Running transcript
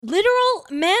literal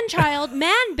man-child,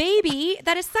 man-baby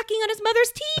that is sucking on his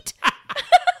mother's teat.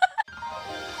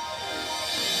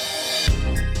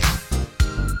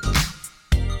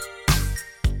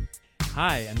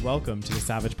 Hi, and welcome to the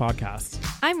Savage Podcast.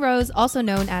 I'm Rose, also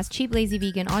known as Cheap Lazy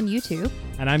Vegan on YouTube.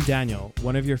 And I'm Daniel,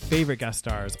 one of your favorite guest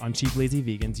stars on Cheap Lazy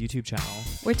Vegan's YouTube channel.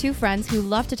 We're two friends who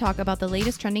love to talk about the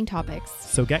latest trending topics.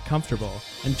 So get comfortable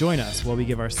and join us while we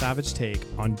give our savage take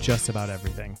on just about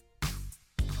everything.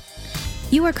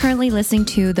 You are currently listening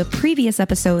to the previous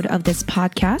episode of this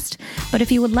podcast, but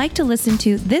if you would like to listen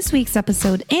to this week's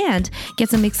episode and get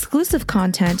some exclusive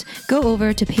content, go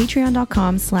over to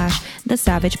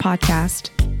patreon.com/thesavagepodcast.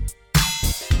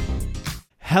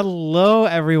 Hello,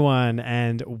 everyone,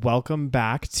 and welcome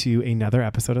back to another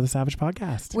episode of the Savage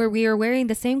Podcast. Where we are wearing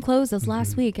the same clothes as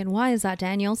last week. And why is that,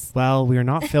 Daniels? Well, we are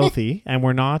not filthy, and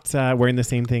we're not wearing the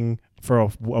same thing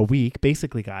for a week.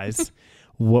 Basically, guys,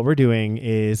 what we're doing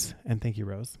is, and thank you,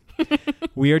 Rose,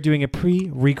 we are doing a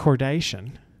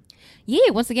pre-recordation.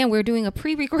 Yeah, once again, we're doing a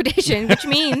pre-recordation, which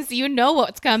means you know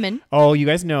what's coming. Oh, you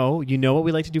guys know. You know what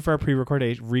we like to do for our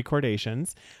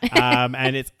pre-recordations.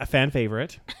 And it's a fan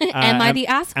favorite. Am I the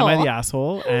asshole? Am I the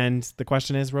asshole? And the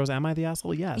question is, Rose, am I the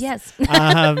asshole? Yes. Yes.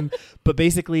 But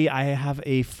basically, I have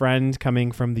a friend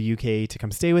coming from the UK to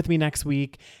come stay with me next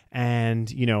week.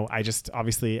 And, you know, I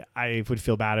would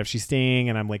feel bad if she's staying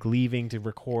and I'm like leaving to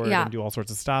record and do all sorts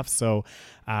of stuff. So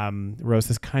Rose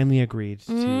has kindly agreed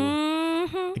to...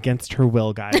 Against her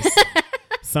will, guys.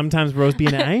 Sometimes Rose be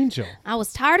an angel. I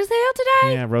was tired as hell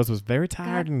today. Yeah, Rose was very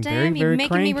tired and very cranky. You're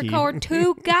making me record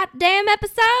 2 goddamn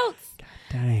episodes.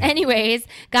 Damn. Anyways,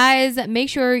 guys, make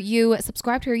sure you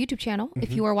subscribe to our YouTube channel.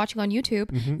 If you are watching on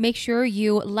YouTube, make sure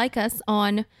you like us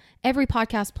on every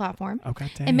podcast platform. Oh,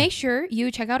 goddamn. And make sure you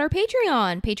check out our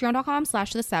Patreon,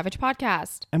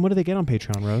 patreon.com/thesavagepodcast. And what do they get on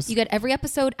Patreon, Rose? You get every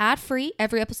episode ad-free,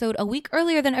 every episode a week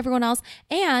earlier than everyone else,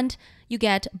 and you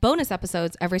get bonus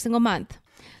episodes every single month.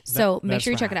 So make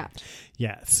sure you check it out.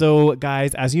 Yeah. So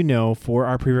guys, as you know, for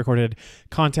our pre-recorded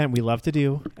content, we love to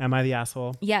do Am I the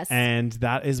Asshole? Yes. And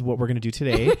that is what we're going to do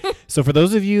today. So for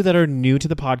those of you that are new to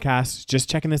the podcast, just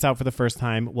checking this out for the first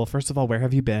time, well, first of all, where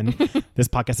have you been? This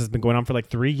podcast has been going on for like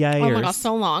 3 years. Oh my God,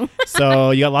 so long. So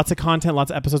you got lots of content,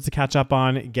 lots of episodes to catch up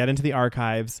on, get into the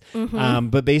archives.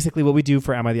 But basically what we do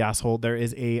for Am I the Asshole, there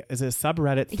is a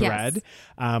subreddit thread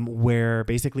where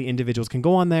basically individuals can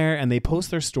go on there and they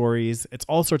post their stories. It's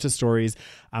all sorts of stories.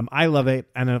 I love it,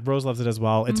 and Rose loves it as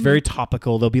well. It's very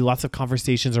topical. There'll be lots of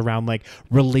conversations around like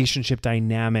relationship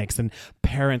dynamics and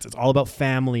parents. It's all about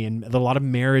family and a lot of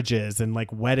marriages and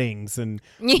like weddings and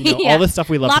all the stuff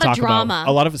we love to talk about.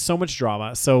 A lot of so much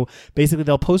drama. So basically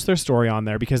they'll post their story on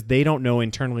there because they don't know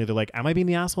internally. They're like, am I being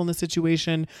the asshole in this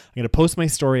situation? I'm going to post my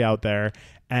story out there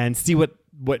and see what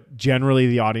generally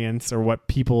the audience or what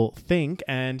people think,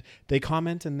 and they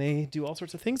comment and they do all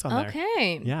sorts of things on there.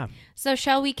 Okay. Yeah. So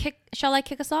shall I kick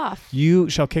us off? You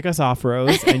shall kick us off,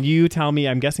 Rose, and you tell me.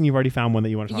 I'm guessing you've already found one that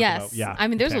you want to talk about. Yeah. I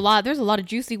mean, there's a lot of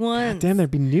juicy ones. God damn, there'd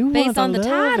be new ones based on the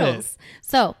titles. It.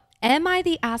 So, am I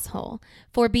the asshole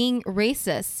for being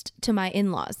racist to my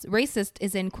in-laws? Racist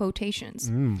is in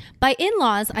quotations. By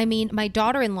in-laws, I mean my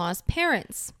daughter-in-law's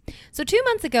parents. So 2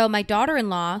 months ago, my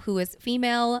daughter-in-law, who is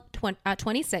female,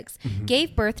 26,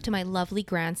 gave birth to my lovely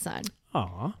grandson.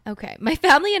 Aw. Okay. My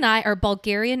family and I are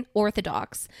Bulgarian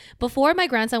Orthodox. Before my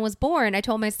grandson was born, I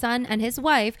told my son and his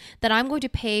wife that I'm going to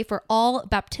pay for all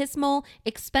baptismal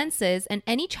expenses and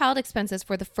any child expenses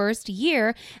for the first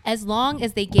year as long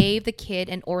as they gave the kid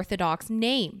an Orthodox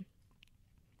name.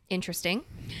 Interesting.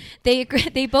 They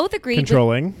both agreed.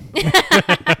 Controlling.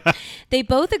 They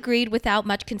both agreed without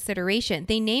much consideration.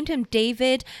 They named him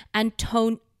David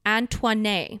Antoine.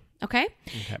 Okay.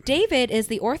 David is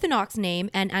the Orthodox name,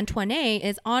 and Antoine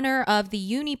is honor of the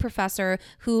uni professor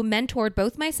who mentored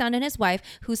both my son and his wife,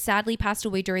 who sadly passed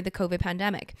away during the COVID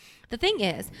pandemic. The thing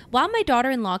is, while my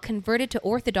daughter-in-law converted to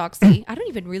Orthodoxy, I don't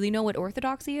even really know what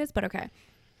Orthodoxy is, but okay.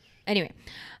 Anyway,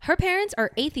 her parents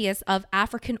are atheists of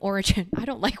African origin. I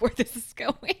don't like where this is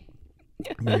going.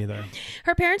 Me neither.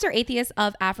 Her parents are atheists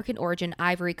of African origin,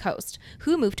 Ivory Coast,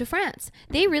 who moved to France.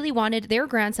 They really wanted their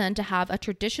grandson to have a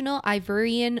traditional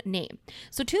Ivorian name.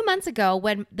 So 2 months ago,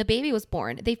 when the baby was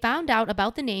born, they found out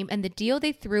about the name and the deal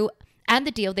they threw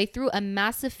a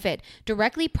massive fit,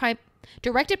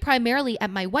 directed primarily at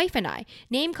my wife and I,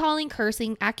 name calling,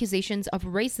 cursing, accusations of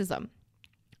racism.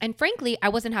 And frankly, I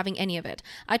wasn't having any of it.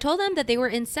 I told them that they were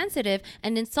insensitive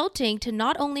and insulting to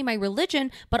not only my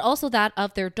religion, but also that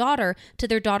of their daughter, to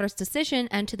their daughter's decision,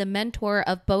 and to the mentor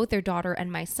of both their daughter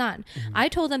and my son. I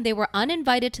told them they were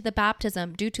uninvited to the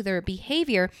baptism due to their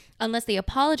behavior unless they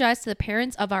apologized to the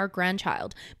parents of our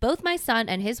grandchild. Both my son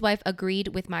and his wife agreed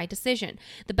with my decision.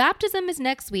 The baptism is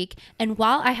next week, and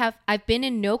while I've been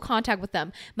in no contact with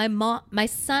them,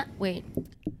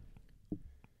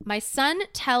 my son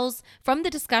tells from the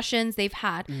discussions they've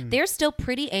had, they're still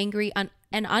pretty angry and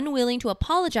unwilling to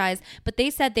apologize, but they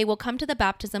said they will come to the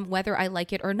baptism whether I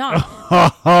like it or not.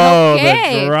 Oh,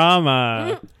 okay. The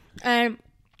drama. And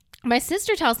my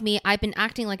sister tells me I've been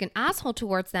acting like an asshole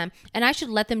towards them and I should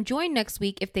let them join next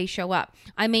week if they show up.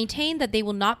 I maintain that they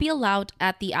will not be allowed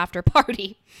at the after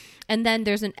party. And then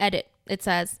there's an edit. It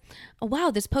says, oh,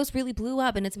 wow, this post really blew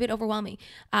up and it's a bit overwhelming.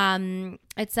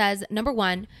 It says, number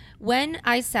 1, when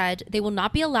I said they will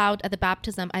not be allowed at the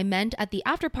baptism, I meant at the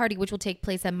after party, which will take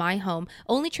place at my home.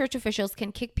 Only church officials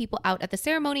can kick people out at the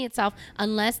ceremony itself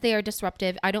unless they are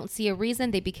disruptive. I don't see a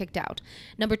reason they'd be kicked out.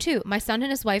 Number 2, my son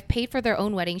and his wife paid for their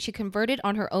own wedding. She converted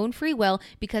on her own free will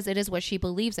because it is what she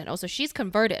believes in. Oh, so she's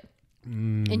converted.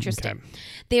 Interesting. Okay.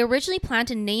 They originally planned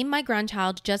to name my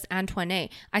grandchild just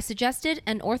Antoinette. I suggested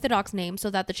an Orthodox name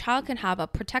so that the child can have a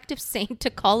protective saint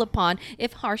to call upon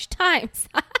if harsh times.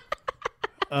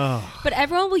 But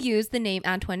everyone will use the name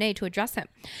Antoinette to address him.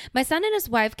 My son and his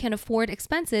wife can afford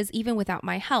expenses even without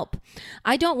my help.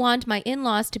 I don't want my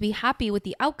in-laws to be happy with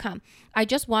the outcome. I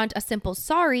just want a simple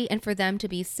sorry and for them to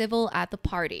be civil at the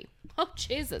party. Oh,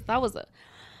 Jesus. That was a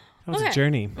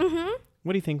journey. Mm-hmm.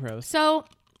 What do you think, Rose? So...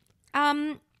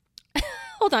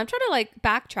 hold on, I'm trying to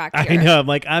backtrack here. I know,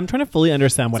 I'm trying to fully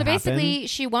understand what happened. So basically,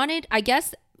 she wanted, I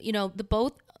guess,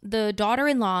 the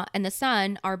daughter-in-law and the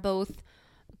son are both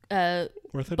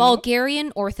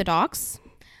Bulgarian Orthodox.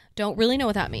 Don't really know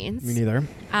what that means. Me neither.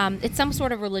 It's some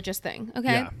sort of religious thing,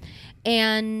 okay? Yeah.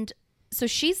 And so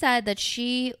she said that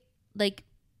she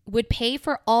would pay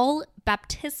for all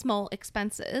baptismal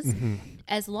expenses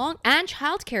and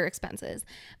childcare expenses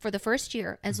for the first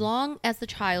year as long as the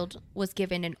child was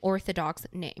given an Orthodox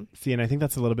name. See, and I think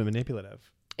that's a little bit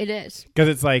manipulative. It is. Because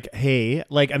it's hey,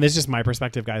 and this is just my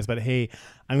perspective, guys, but hey,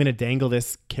 I'm going to dangle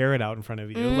this carrot out in front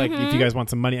of you. If you guys want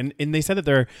some money. And they said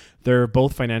that they're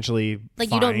both financially fine.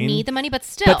 You don't need the money, but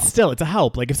still. It's a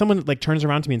help. If someone turns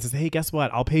around to me and says, hey, guess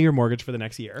what? I'll pay your mortgage for the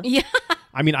next year. Yeah.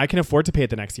 I mean, I can afford to pay it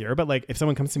the next year, but if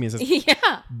someone comes to me and says,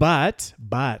 yeah, but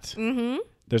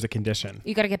there's a condition.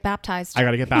 You got to get baptized. I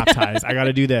got to get baptized. I got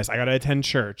to do this. I got to attend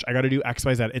church. I got to do X,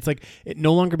 Y, Z. It's it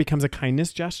no longer becomes a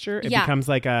kindness gesture. It becomes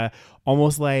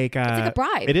almost like it's like a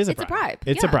bribe. It is a bribe.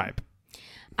 It's a bribe.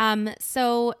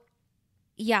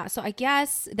 So I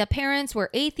guess the parents were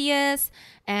atheists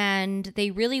and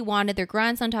they really wanted their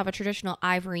grandson to have a traditional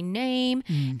Ivory name.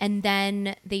 And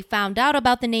then they found out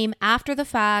about the name after the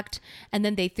fact. And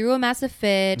then they threw a massive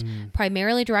fit,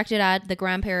 primarily directed at the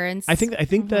grandparents. I think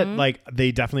that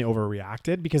they definitely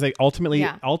overreacted because ultimately,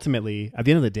 at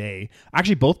the end of the day,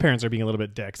 actually both parents are being a little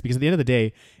bit dicks because at the end of the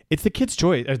day, it's the kid's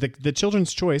choice, or the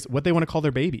children's choice, what they want to call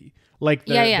their baby. Their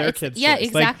kid's choice. Yeah,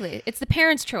 exactly. It's the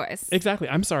parents' choice. Exactly.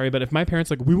 I'm sorry, but if my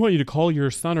parents we want you to call your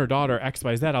son or daughter X,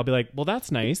 Y, Z, I'll be well, that's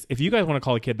nice. If you guys want to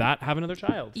call a kid that, have another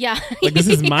child. Yeah. This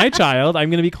is my child. I'm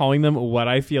going to be calling them what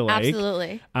I feel like.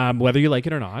 Absolutely. Whether you like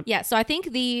it or not. Yeah. So I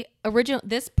think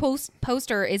this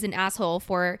poster is an asshole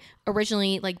for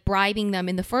originally bribing them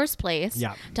in the first place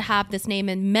to have this name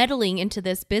and meddling into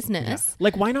this business. Yeah.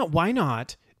 Why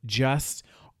not just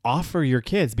offer your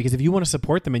kids, because if you want to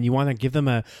support them and you want to give them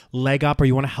a leg up or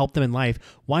you want to help them in life,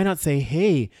 why not say,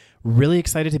 hey, really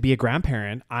excited to be a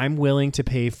grandparent. I'm willing to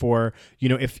pay for,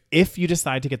 if you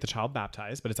decide to get the child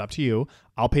baptized, but it's up to you,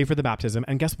 I'll pay for the baptism.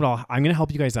 And guess what? I'm going to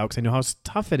help you guys out because I know how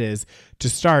tough it is to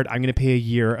start. I'm going to pay a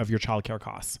year of your childcare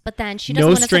costs. But then she doesn't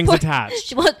want to strings support,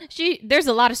 attached. There's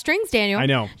a lot of strings, Daniel. I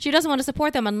know. She doesn't want to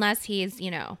support them unless he's,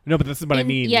 No, but this is what I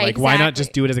mean. Yeah, exactly. Why not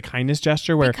just do it as a kindness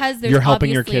gesture where you're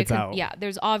helping your kids out? Yeah,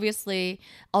 there's obviously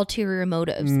ulterior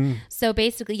motives. So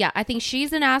basically, I think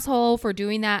she's an asshole for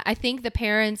doing that. I think the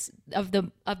parents of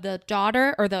the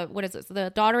daughter, or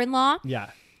the daughter-in-law,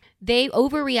 they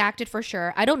overreacted for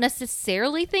sure. I don't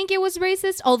necessarily think it was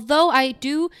racist, although I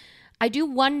do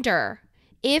wonder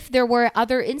if there were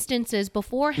other instances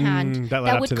beforehand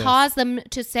that would cause them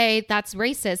to say that's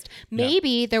racist.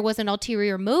 Maybe there was an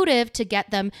ulterior motive to get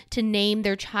them to name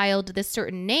their child this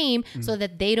certain name so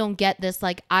that they don't get this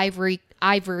ivory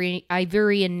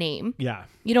Ivorian name. Yeah.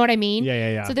 You know what I mean?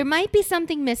 Yeah. So there might be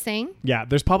something missing. Yeah,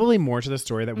 there's probably more to the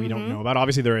story that we don't know about.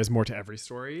 Obviously, there is more to every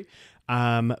story.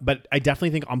 But I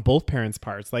definitely think on both parents'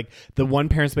 parts, like the one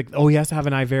parent's like, oh, he has to have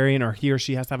an Ivorian, or he or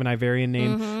she has to have an Ivorian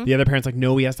name. The other parent's like,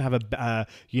 no, he has to have a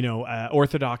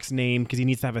Orthodox name because he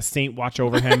needs to have a saint watch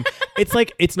over him. It's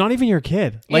like, it's not even your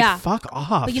kid. Like, fuck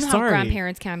off. But you know Sorry. how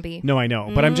grandparents can be. No, I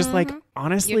know. But I'm just like,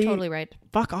 honestly. You're totally right.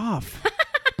 Fuck off.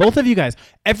 Both of you guys.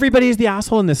 Everybody is the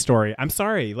asshole in this story. I'm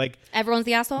sorry. Like, everyone's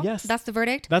the asshole? Yes. That's the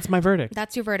verdict? That's my verdict.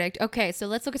 That's your verdict. Okay, so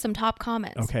let's look at some top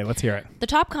comments. Okay, let's hear it. The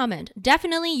top comment: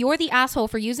 definitely you're the asshole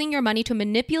for using your money to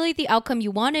manipulate the outcome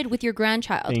you wanted with your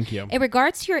grandchild. Thank you. In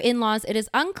regards to your in-laws, it is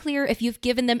unclear if you've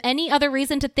given them any other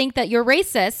reason to think that you're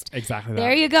racist. Exactly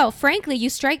There you go. Frankly,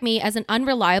 you strike me as an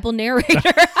unreliable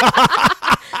narrator.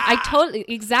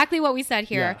 Exactly what we said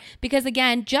here. Yeah. Because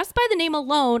again, just by the name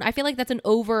alone, I feel like that's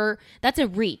a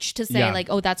reach to say like,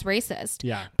 oh, that's racist.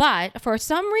 Yeah. But for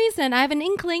some reason, I have a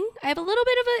little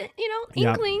bit of a,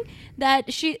 inkling that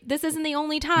this isn't the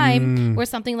only time where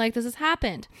something like this has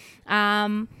happened.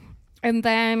 And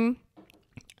then,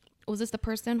 was this the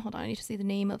person? Hold on, I need to see the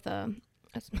name of the,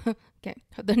 okay.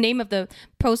 The name of the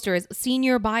poster is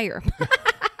Senior Buyer.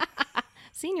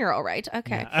 Senior, all right.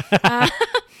 Okay. Yeah.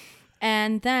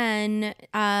 And then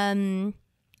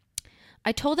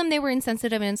I told them they were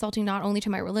insensitive and insulting not only to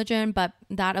my religion, but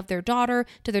that of their daughter,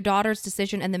 to their daughter's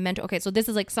decision and the mental. Okay, so this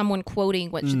is like someone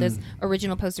quoting what this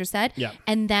original poster said. Yeah.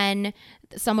 And then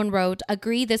someone wrote,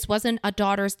 agree, this wasn't a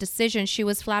daughter's decision. She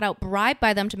was flat out bribed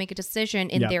by them to make a decision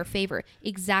in their favor.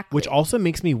 Exactly. Which also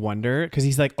makes me wonder, because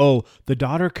he's like, oh, the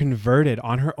daughter converted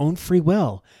on her own free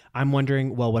will. I'm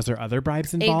wondering, well, was there other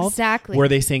bribes involved? Exactly. Were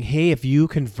they saying, hey, if you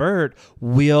convert,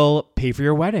 we'll pay for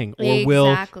your wedding, or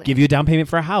we'll give you a down payment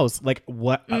for a house? Like,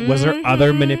 what was there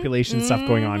other manipulation stuff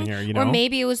going on here? You know, or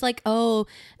maybe it was like, oh,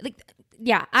 like,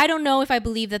 yeah, I don't know if I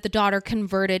believe that the daughter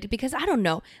converted, because I don't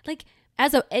know, like,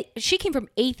 she came from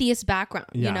atheist background.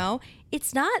 You know,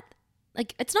 it's not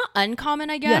uncommon,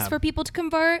 I guess, for people to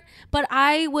convert, but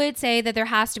I would say that there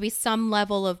has to be some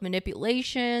level of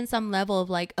manipulation, some level of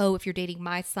like, oh, if you're dating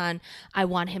my son, I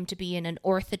want him to be in an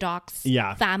Orthodox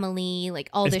family, like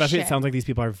all this shit. Especially, it sounds like these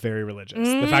people are very religious.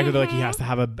 The fact that they're like, he has to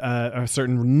have a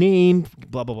certain name,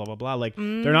 blah, blah, blah, blah, blah. Like,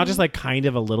 they're not just like kind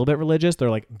of a little bit religious. They're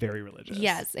like very religious.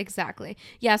 Yes, exactly.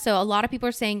 Yeah, so a lot of people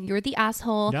are saying, you're the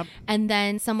asshole. Yep. And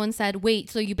then someone said, wait,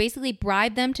 so you basically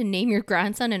bribed them to name your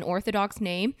grandson an Orthodox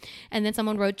name? And then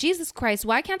someone wrote, Jesus Christ,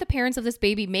 why can't the parents of this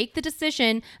baby make the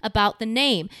decision about the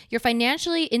name? You're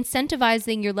financially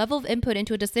incentivizing your level of input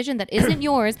into a decision that isn't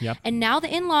yours. Yep. And now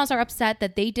the in-laws are upset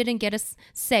that they didn't get a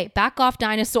say. Back off,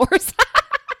 dinosaurs.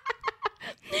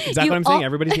 Exactly what I'm saying.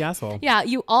 Everybody's the asshole. Yeah,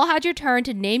 you all had your turn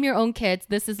to name your own kids.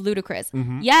 This is ludicrous.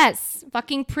 Yes,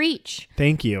 fucking preach.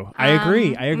 Thank you. I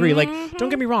agree. Like, don't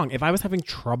get me wrong. If I was having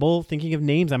trouble thinking of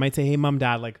names, I might say, hey, mom,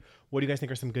 dad, like, what do you guys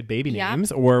think are some good baby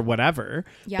names or whatever?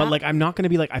 Yeah. But like, I'm not going to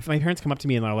be like, if my parents come up to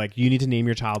me and they're like, you need to name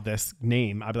your child this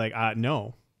name, I'd be like,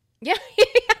 no. Yeah.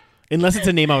 Unless it's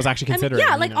a name I was actually considering.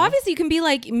 Obviously you can be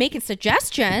like making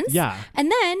suggestions. Yeah. And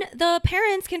then the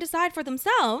parents can decide for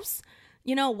themselves,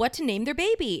 you know, what to name their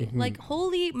baby. Like,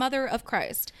 holy mother of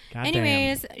Christ. God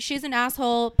Anyways, she's an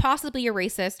asshole, possibly a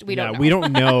racist. We don't know. We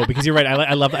don't know, because you're right.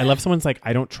 I love someone's like,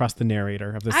 I don't trust the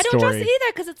narrator of this story. I don't trust it either,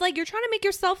 because it's like, you're trying to make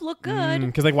yourself look good.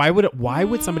 Because like, why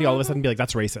would somebody all of a sudden be like,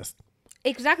 that's racist?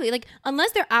 Exactly. Like,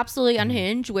 unless they're absolutely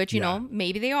unhinged, which, you know,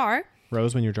 maybe they are.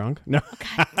 Rose, when you're drunk? No.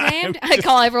 God damn. I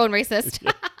call everyone racist.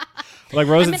 Like,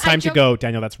 Rose, it's time to go.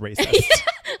 Daniel, that's racist.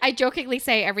 I jokingly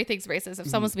say everything's racist. If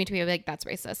someone's mean to me, I'll be like, that's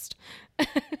racist.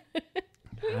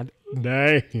 God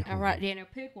dang. All right, Daniel,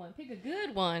 pick one. Pick a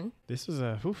good one. This is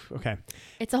okay.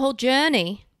 It's a whole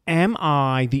journey. Am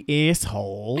I the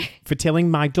asshole for telling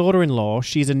my daughter-in-law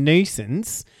she's a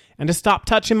nuisance and to stop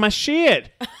touching my shit?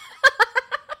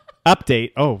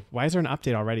 Update. Oh, why is there an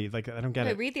update already? Like, I don't get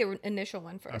it. Read the initial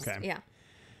one first. Okay. Yeah.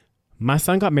 My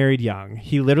son got married young.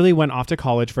 He literally went off to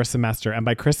college for a semester and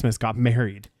by Christmas got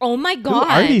married. Oh my God. Who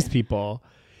are these people?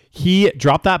 He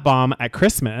dropped that bomb at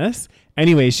Christmas.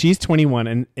 Anyway, she's 21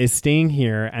 and is staying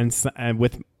here and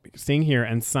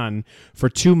son for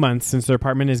 2 months since their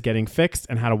apartment is getting fixed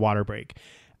and had a water break.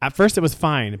 At first it was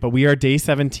fine, but we are day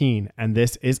 17 and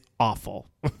this is awful.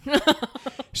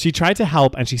 She tried to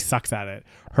help and she sucks at it.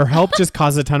 Her help just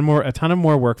causes a ton of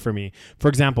more work for me. For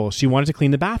example, she wanted to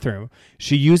clean the bathroom.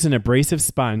 She used an abrasive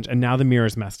sponge and now the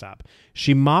mirror's messed up.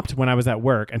 She mopped when I was at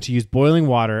work and she used boiling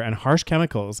water and harsh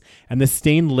chemicals and the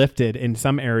stain lifted in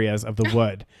some areas of the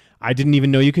wood. I didn't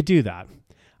even know you could do that.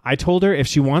 I told her if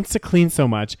she wants to clean so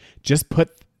much, just put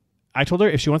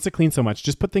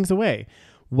things away.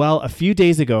 Well, a few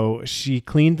days ago, she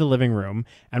cleaned the living room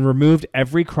and removed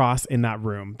every cross in that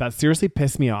room. That seriously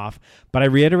pissed me off, but I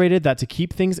reiterated that to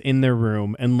keep things in their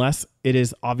room unless it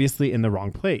is obviously in the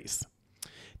wrong place.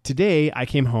 Today, I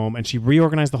came home and she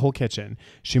reorganized the whole kitchen.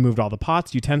 She moved all the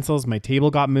pots, utensils, my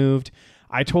table got moved.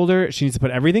 I told her she needs to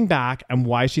put everything back and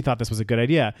why she thought this was a good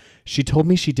idea. She told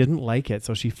me she didn't like it,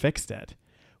 so she fixed it.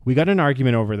 We got in an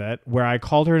argument over that where I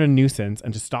called her a nuisance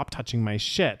and to stop touching my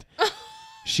shit.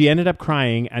 She ended up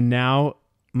crying and now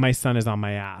my son is on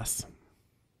my ass.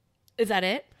 Is that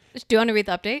it? Do you want to read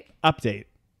the update? Update.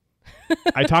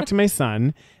 I talked to my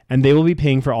son and they will be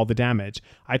paying for all the damage.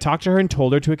 I talked to her and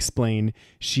told her to explain.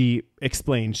 She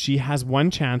explained she has one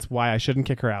chance why I shouldn't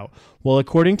kick her out. Well,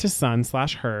 according to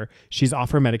son/her, she's off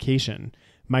her medication.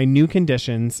 My new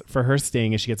conditions for her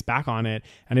staying is she gets back on it,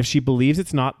 and if she believes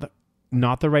it's not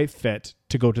the right fit,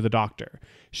 to go to the doctor.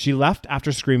 She left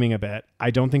after screaming a bit.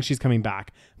 I don't think she's coming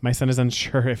back. My son is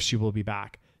unsure if she will be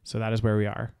back. So that is where we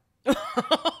are.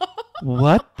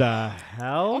 What the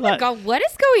hell? Oh my God, what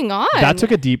is going on? That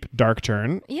took a deep, dark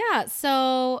turn. Yeah,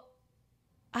 so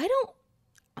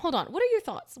hold on. What are your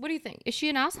thoughts? What do you think? Is she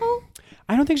an asshole?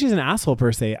 I don't think she's an asshole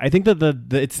per se. I think that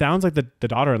it sounds like the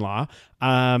daughter-in-law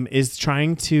is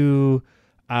trying to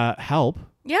help.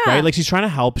 Yeah. Right? Like she's trying to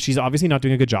help. She's obviously not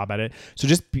doing a good job at it. So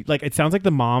just like, it sounds like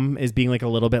the mom is being like a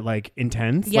little bit like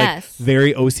intense. Yes. Like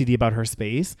very OCD about her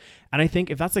space. And I think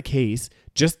if that's the case,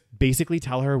 just basically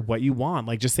tell her what you want.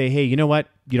 Like just say, hey, you know what?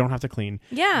 You don't have to clean.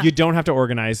 Yeah. You don't have to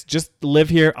organize. Just live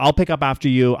here. I'll pick up after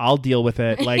you. I'll deal with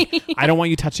it. Like, I don't want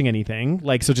you touching anything.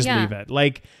 Like, so just leave it.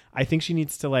 Like, I think she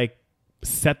needs to like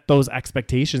set those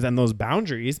expectations and those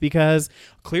boundaries because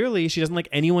clearly she doesn't like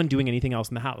anyone doing anything else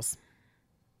in the house.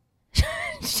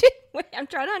 Wait, I'm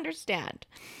trying to understand.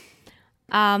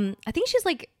 I think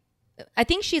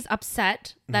she's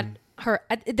upset that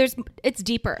it's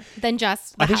deeper than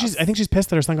just the house. I think she's pissed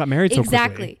that her son got married so quickly.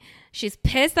 Exactly. She's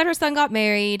pissed that her son got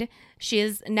married. She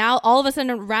is now all of a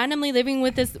sudden randomly living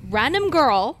with this random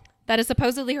girl that is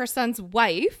supposedly her son's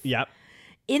wife. Yep.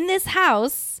 In this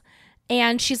house,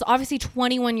 and she's obviously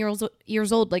 21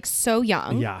 years old, like so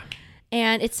young. Yeah.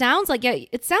 And it sounds like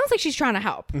she's trying to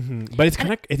help. Mm-hmm. But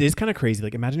it is kind of crazy.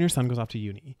 Like imagine your son goes off to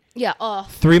uni. Yeah. Oh.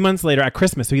 3 months later at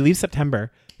Christmas. So he leaves September.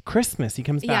 Christmas, he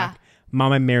comes back.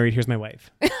 Mom, I'm married. Here's my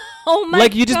wife. Oh my God.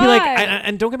 Like you just be like,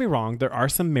 and don't get me wrong. There are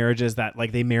some marriages that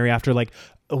like they marry after like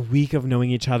a week of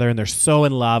knowing each other and they're so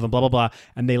in love and blah, blah, blah.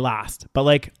 And they last. But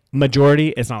like majority,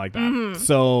 it's not like that. Mm-hmm.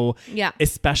 So yeah,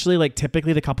 especially like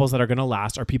typically the couples that are going to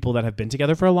last are people that have been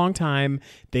together for a long time.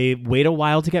 They wait a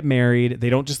while to get married. They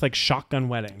don't just like shotgun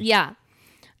wedding. Yeah.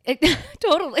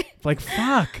 Totally. Like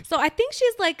fuck. So I think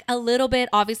she's like a little bit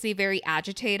obviously very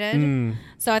agitated.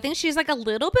 So I think she's like a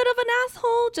little bit of an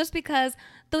asshole just because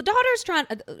the daughter's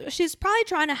she's probably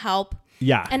trying to help.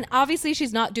 Yeah. And obviously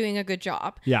she's not doing a good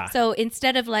job. Yeah. So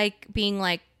instead of like being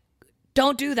like,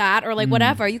 don't do that or like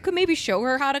whatever, you could maybe show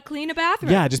her how to clean a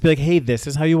bathroom. Yeah, just be like, hey, this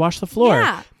is how you wash the floor.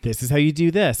 Yeah. This is how you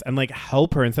do this. And like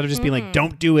help her instead of just being like,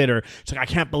 don't do it. Or she's like,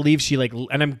 I can't believe she like,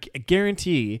 and I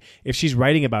guarantee if she's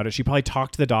writing about it, she probably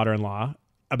talked to the daughter-in-law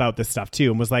about this stuff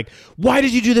too and was like, why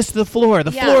did you do this to the floor?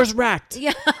 The floor's wrecked.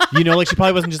 Yeah. You know, like she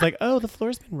probably wasn't just like, oh, the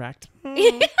floor's been wrecked.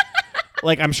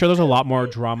 Like I'm sure there's a lot more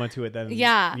drama to it than,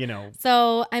 you know.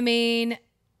 So, I mean,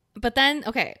 but then,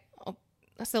 okay.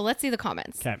 So let's see the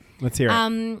comments. Okay, let's hear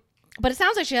it. But it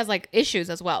sounds like she has like issues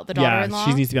as well. The daughter-in-law.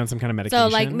 Yeah, she needs to be on some kind of medication.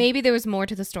 So like maybe there was more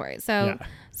to the story. So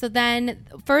then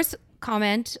first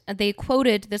comment, they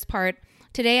quoted this part.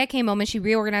 Today I came home and she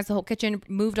reorganized the whole kitchen,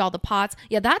 moved all the pots.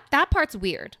 Yeah, that part's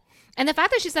weird. And the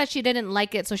fact that she said she didn't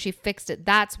like it, so she fixed it,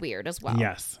 that's weird as well.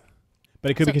 Yes. But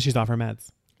it could be because she's off her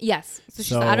meds. Yes.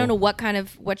 So I don't know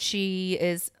what she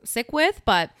is sick with,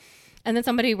 but... And then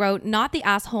somebody wrote, not the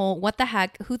asshole. What the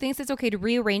heck? Who thinks it's okay to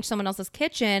rearrange someone else's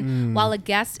kitchen while being a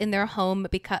guest in their home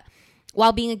because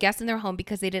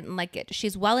they didn't like it?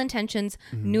 She's well-intentioned,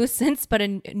 nuisance, but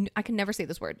I can never say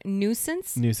this word.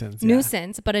 Nuisance,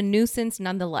 but a nuisance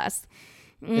nonetheless.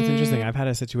 It's interesting. I've had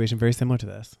a situation very similar to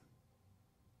this.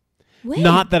 When?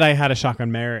 Not that I had a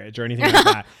shotgun marriage or anything like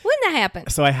that. When that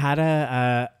happened? So I had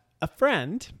a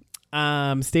friend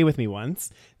stay with me once.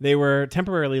 They were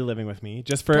temporarily living with me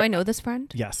just for... Do I know this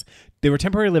friend? Yes. They were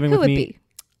temporarily living with me. Who would be?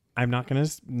 I'm not going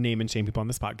to name and shame people on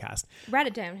this podcast. Write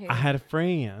it down here. I had a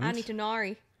friend. Annie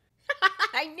Tenari.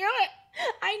 I knew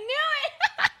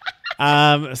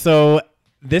it. So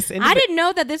this... I didn't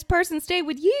know that this person stayed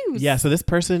with you. Yeah. So this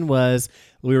person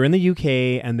we were in the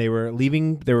UK and they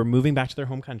were moving back to their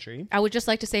home country. I would just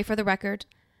like to say for the record,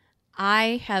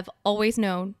 I have always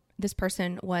known this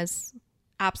person was...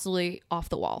 absolutely off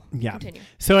the wall. Yeah. Continue.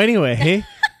 So anyway,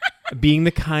 being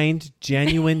the kind,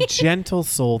 genuine, gentle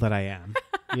soul that I am,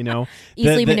 you know,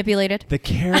 easily manipulated, the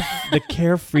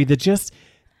carefree, the just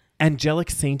angelic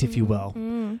saint, if you will.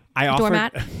 I offered.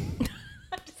 Doormat. I'm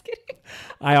just kidding.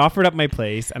 I offered up my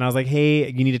place, and I was like,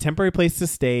 "Hey, you need a temporary place to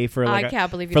stay for like I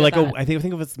can't believe you for did like that. I think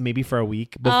it was maybe for a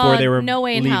week before they were no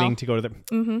way in hell. leaving to go to the."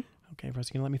 Okay, Rose,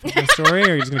 you gonna let me finish my story,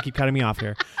 or are you just gonna keep cutting me off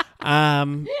here?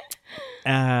 Now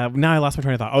I lost my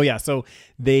train of thought. Oh yeah, so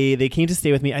they came to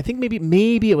stay with me. I think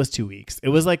maybe it was 2 weeks. It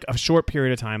was like a short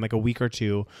period of time, like a week or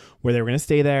two, where they were gonna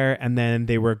stay there, and then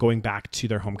they were going back to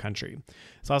their home country.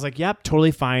 So I was like, "Yep,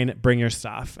 totally fine. Bring your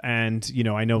stuff." And you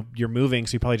know, I know you're moving,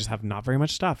 so you probably just have not very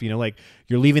much stuff. You know, like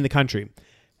you're leaving the country.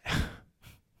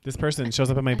 This person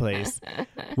shows up at my place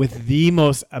with the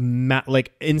most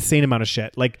insane amount of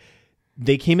shit. Like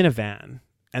they came in a van,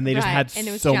 and they just had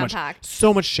so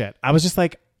much shit. I was just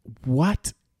like,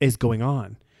 what is going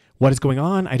on? What is going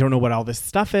on? I don't know what all this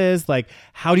stuff is. Like,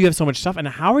 how do you have so much stuff? And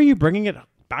how are you bringing it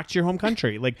back to your home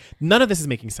country? Like, none of this is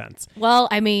making sense. Well,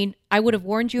 I mean, I would have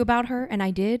warned you about her, and I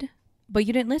did, but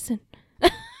you didn't listen.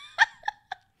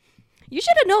 You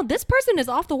should have known this person is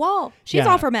off the wall. She's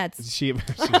off her meds. She's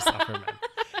off her meds.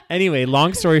 Anyway,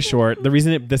 long story short, the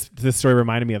reason this story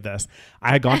reminded me of this,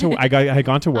 I had gone to work.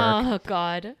 Oh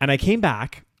God! And I came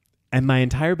back, and my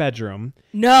entire bedroom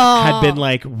had been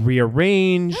like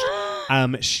rearranged.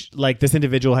 Like this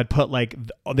individual had put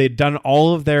they put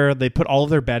all of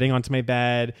their bedding onto my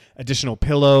bed, additional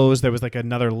pillows. There was like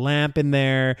another lamp in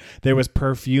there. There was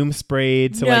perfume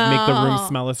sprayed to like make the room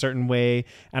smell a certain way.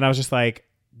 And I was just like,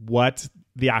 what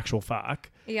the actual fuck?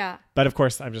 Yeah. But of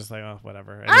course I'm just like, oh,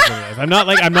 whatever. It is what it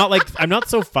is. I'm not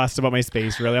so fussed about my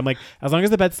space really. I'm like, as long as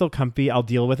the bed's still comfy, I'll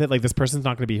deal with it. Like this person's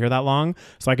not going to be here that long,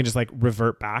 so I can just like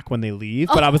revert back when they leave.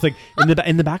 But I was like,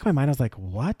 in the back of my mind, I was like,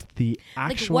 what the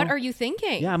actual? Like, what are you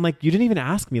thinking? Yeah, I'm like, you didn't even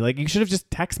ask me. Like, you should have just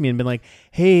texted me and been like,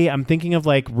 hey, I'm thinking of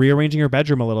like rearranging your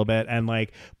bedroom a little bit and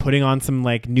like putting on some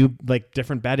like new like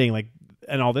different bedding, like.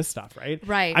 And all this stuff, right?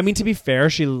 Right. I mean, to be fair,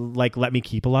 she like let me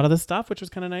keep a lot of the stuff, which was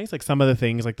kind of nice. Like some of the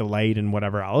things, like the light and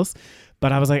whatever else.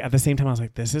 But I was like, at the same time, I was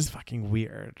like, this is fucking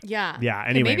weird. Yeah. Yeah.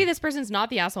 Anyway, maybe this person's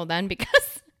not the asshole then,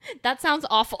 because that sounds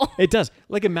awful. It does.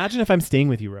 Like, imagine if I'm staying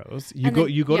with you, Rose. You go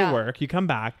to work, you come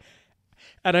back,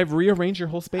 and I've rearranged your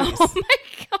whole space. Oh my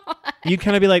God. You'd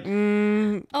kind of be like, oh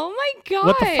my God.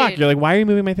 What the fuck? You're like, why are you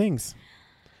moving my things?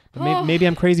 But maybe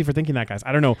I'm crazy for thinking that, guys.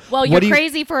 I don't know. Well, you're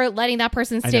crazy for letting that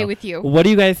person stay with you. What do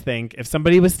you guys think if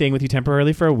somebody was staying with you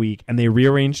temporarily for a week and they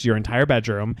rearranged your entire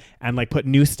bedroom and like put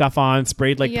new stuff on,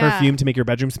 sprayed like perfume to make your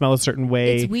bedroom smell a certain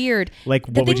way? It's weird. Like,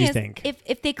 what would you think?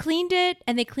 If they cleaned it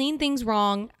and they cleaned things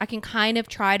wrong, I can kind of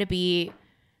try to be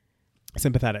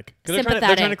sympathetic. They're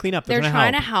trying to clean up. They're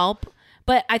trying to help.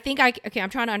 But I think I'm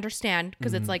trying to understand,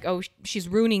 because it's like, oh, she's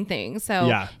ruining things.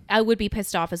 So I would be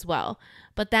pissed off as well.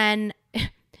 But then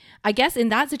I guess in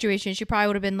that situation, she probably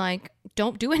would have been like,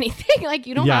 don't do anything. Like,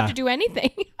 you don't have to do anything.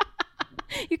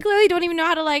 You clearly don't even know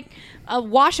how to like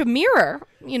wash a mirror,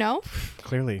 you know?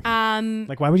 Clearly.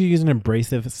 Like, why would you use an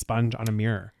abrasive sponge on a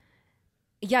mirror?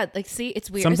 Yeah, like, see, it's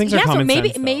weird. Some things are common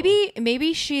sense,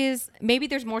 maybe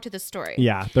there's more to the story.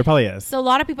 Yeah, there probably is. So a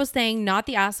lot of people saying, not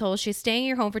the asshole. She's staying in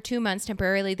your home for 2 months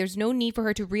temporarily. There's no need for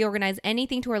her to reorganize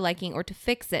anything to her liking or to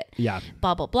fix it. Yeah.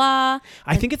 Blah, blah, blah.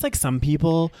 I think it's like some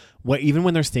people, even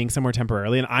when they're staying somewhere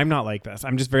temporarily, and I'm not like this,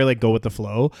 I'm just very like go with the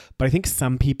flow. But I think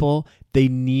some people, they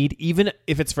need, even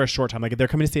if it's for a short time, like if they're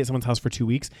coming to stay at someone's house for 2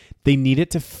 weeks, they need it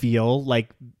to feel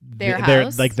like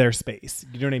their space.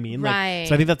 You know what I mean? Right. Like,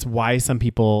 so I think that's why some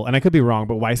people, and I could be wrong,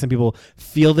 but why some people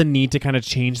feel the need to kind of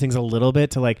change things a little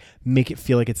bit to like make it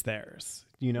feel like it's theirs.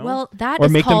 You know? Well, or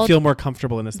make them feel more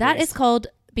comfortable in the space. That is called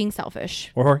being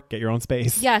selfish. Or get your own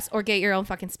space. Yes, or get your own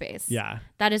fucking space. Yeah.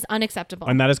 That is unacceptable.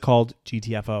 And that is called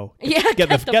GTFO. Yeah, get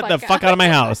the fuck out of my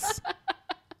house.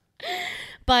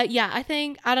 But yeah,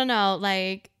 I don't know.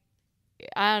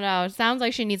 It sounds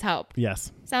like she needs help.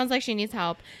 Yes. Sounds like she needs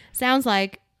help. Sounds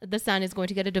like the son is going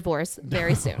to get a divorce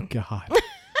very soon. Oh, God.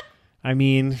 I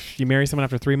mean, you marry someone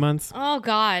after 3 months. Oh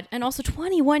God. And also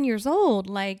 21 years old.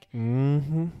 Like,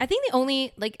 I think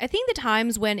the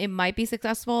times when it might be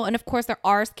successful, and of course there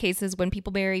are cases when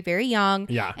people marry very young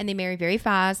and they marry very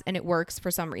fast and it works for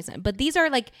some reason. But these are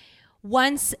like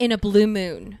once in a blue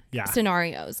moon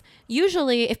scenarios.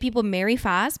 Usually if people marry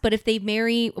fast, but if they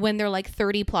marry when they're like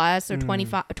 30 plus or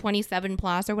 25, 27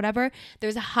 plus or whatever,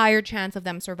 there's a higher chance of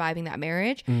them surviving that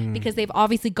marriage because they've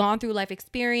obviously gone through life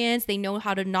experience. They know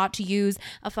how to not to use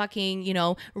a fucking,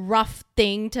 rough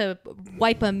thing to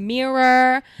wipe a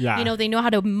mirror. Yeah. They know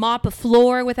how to mop a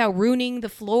floor without ruining the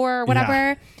floor or whatever.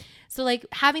 Yeah. So like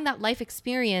having that life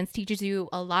experience teaches you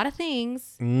a lot of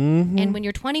things. And when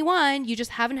you're 21, you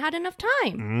just haven't had enough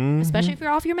time, especially if you're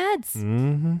off your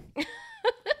meds.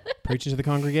 Preaching to the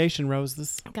congregation,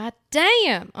 Roses. God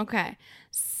damn. Okay.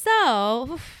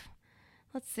 So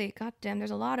let's see. God damn,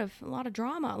 there's a lot of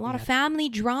drama, a lot of family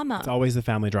drama. It's always the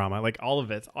family drama. Like all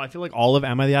of it. I feel like all of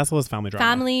Am I the Asshole is family drama.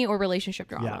 Family or relationship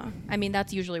drama. Yeah. I mean,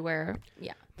 that's usually where,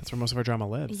 That's where most of our drama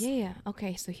lives. Yeah.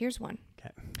 Okay. So here's one.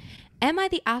 Okay. Am I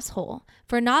the asshole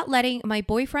for not letting my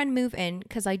boyfriend move in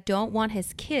because I don't want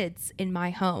his kids in my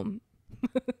home?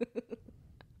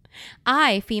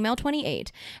 I, female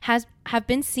 28, have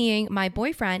been seeing my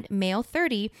boyfriend, male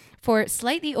 30, for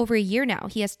slightly over a year now.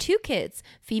 He has 2 kids,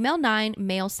 female 9,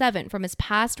 male 7, from his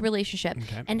past relationship,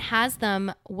 and has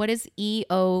them, what is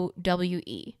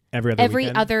EOWE? Every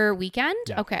other weekend?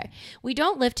 Yeah. Okay. We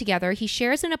don't live together. He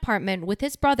shares an apartment with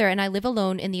his brother, and I live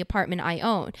alone in the apartment I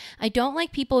own. I don't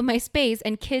like people in my space,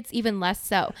 and kids even less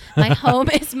so. My home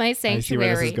is my sanctuary. I see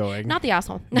where this is going. Not the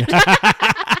asshole.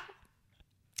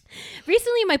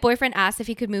 Recently, my boyfriend asked if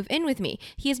he could move in with me.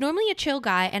 He is normally a chill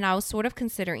guy, and I was sort of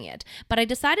considering it. But I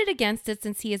decided against it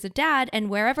since he is a dad, and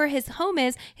wherever his home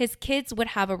is, his kids would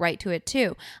have a right to it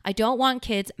too. I don't want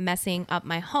kids messing up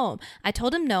my home. I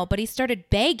told him no, but he started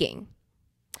begging,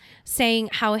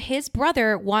 saying how his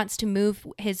brother wants to move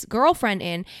his girlfriend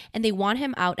in and they want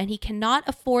him out and he cannot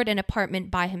afford an apartment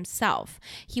by himself.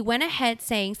 He went ahead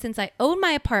saying since I own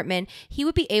my apartment, he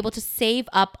would be able to save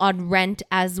up on rent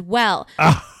as well.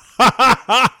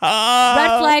 Red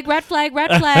flag, red flag,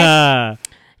 red flag.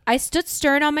 I stood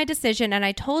stern on my decision and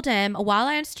I told him while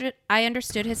I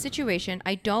understood his situation,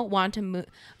 I don't want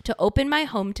to open my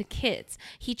home to kids.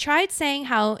 He tried saying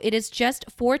how it is just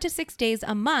 4 to 6 days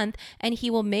a month and he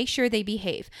will make sure they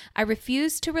behave. I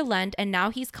refused to relent and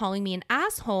now he's calling me an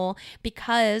asshole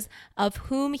because of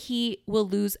whom he will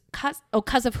lose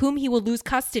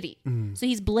custody. So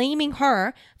he's blaming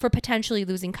her for potentially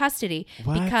losing custody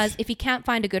because if he can't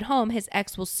find a good home, his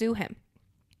ex will sue him.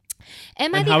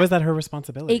 How is that her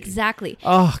responsibility? Exactly.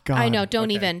 Oh God. I know.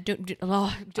 Don't okay. even.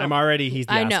 Don't. I'm already. He's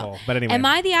the asshole. But anyway. Am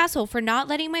I the asshole for not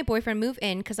letting my boyfriend move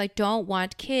in because I don't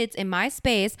want kids in my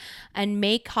space and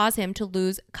may cause him to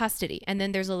lose custody? And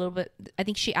then there's a little bit. I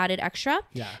think she added extra.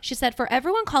 Yeah. She said, for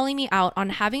everyone calling me out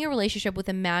on having a relationship with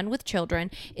a man with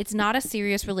children, it's not a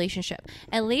serious relationship.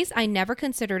 At least I never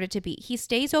considered it to be. He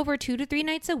stays over 2 to 3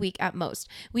 nights a week at most.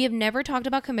 We have never talked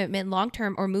about commitment long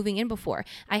term or moving in before.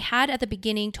 I had at the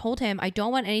beginning told him I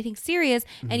don't want anything serious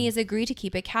and he has agreed to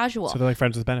keep it casual. So they're like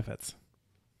friends with benefits.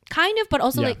 Kind of, but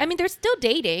also like, I mean, they're still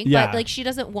dating, but like she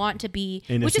doesn't want to be,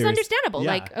 which is understandable.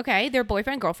 Yeah. Like, okay, they're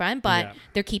boyfriend, girlfriend, but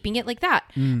they're keeping it like that.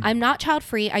 I'm not child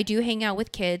free. I do hang out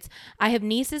with kids. I have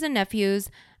nieces and nephews.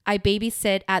 I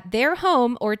babysit at their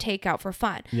home or take out for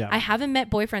fun. Yeah. I haven't met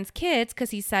boyfriend's kids because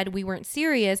he said we weren't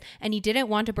serious and he didn't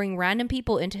want to bring random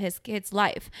people into his kid's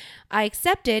life. I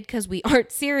accepted because we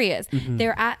aren't serious.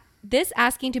 This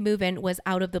asking to move in was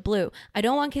out of the blue. I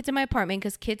don't want kids in my apartment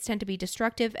because kids tend to be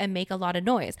destructive and make a lot of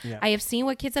noise. Yeah. I have seen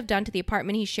what kids have done to the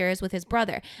apartment he shares with his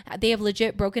brother. They have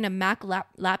legit broken a Mac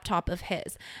laptop of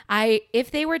his. If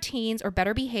they were teens or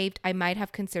better behaved, I might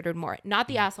have considered more. Not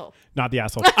the asshole. Not the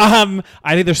asshole.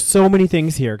 I think there's so many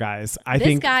things here, guys.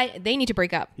 This guy, they need to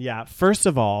break up. Yeah. First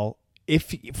of all,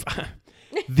 if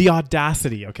the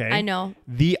audacity, okay? I know.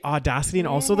 The audacity and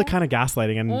also the kind of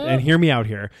gaslighting, and hear me out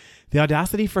here. The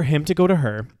audacity for him to go to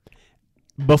her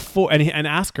before and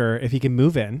ask her if he can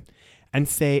move in and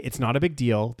say it's not a big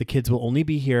deal. The kids will only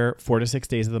be here 4 to 6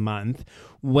 days of the month.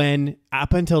 When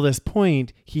up until this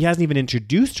point, he hasn't even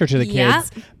introduced her to the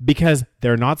kids because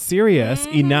they're not serious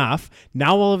enough.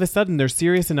 Now, all of a sudden, they're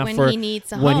serious enough when he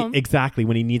needs a home. Exactly.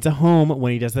 When he needs a home,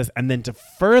 when he does this. And then to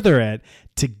further it,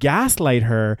 to gaslight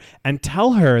her and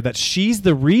tell her that she's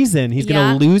the reason he's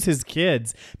going to lose his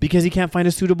kids because he can't find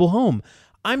a suitable home.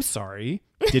 I'm sorry.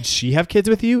 Did she have kids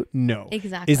with you? No.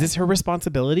 Exactly. Is this her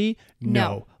responsibility?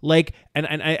 No. Like, and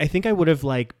I think I would have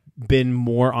like been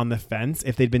more on the fence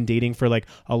if they'd been dating for like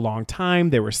a long time.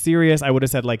 They were serious. I would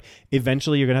have said like,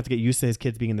 eventually you're gonna have to get used to his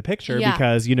kids being in the picture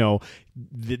because you know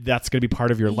that's gonna be part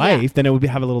of your life. Then it would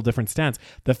have a little different stance.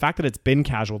 The fact that it's been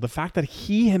casual, the fact that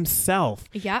he himself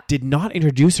did not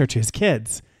introduce her to his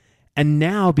kids. And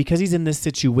now, because he's in this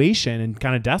situation and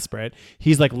kind of desperate,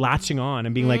 he's like latching on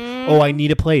and being like, "Oh, I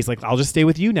need a place. Like, I'll just stay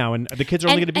with you now, and the kids are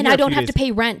only going to be here and I don't have to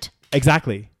pay rent."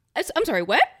 Exactly. I'm sorry.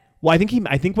 What? Well,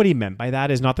 I think what he meant by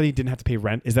that is not that he didn't have to pay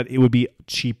rent, is that it would be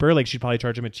cheaper. Like, she'd probably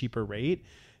charge him a cheaper rate.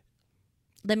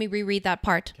 Let me reread that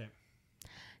part. Okay.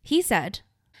 He said,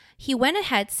 he went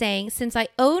ahead saying, since I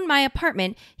own my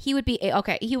apartment, he would be be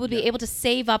able to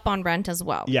save up on rent as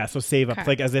well. Yeah. So save up,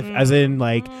 like as in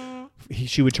like.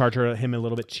 she would charge him a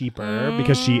little bit cheaper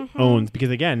because she owns, because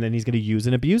again, then he's going to use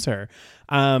and abuse her.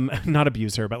 Not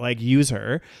abuse her, but like use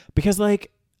her, because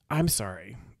like, I'm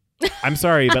sorry,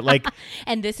 but like,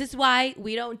 and this is why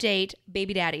we don't date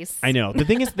baby daddies. I know. The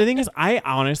thing is,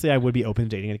 I would be open to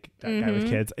dating a guy with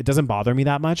kids. It doesn't bother me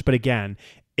that much. But again,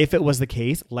 if it was the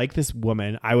case, like this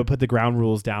woman, I would put the ground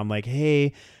rules down. Like,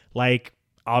 hey, like,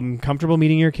 I'm comfortable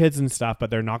meeting your kids and stuff,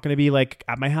 but they're not going to be like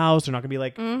at my house. They're not going to be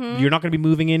like, you're not going to be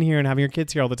moving in here and having your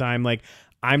kids here all the time. Like,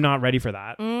 I'm not ready for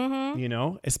that, you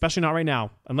know, especially not right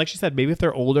now. And like she said, maybe if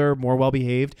they're older, more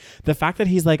well-behaved, the fact that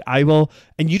he's like, I will,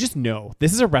 and you just know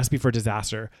this is a recipe for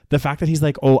disaster. The fact that he's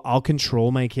like, oh, I'll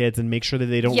control my kids and make sure that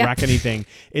they don't wreck anything.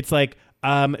 It's like,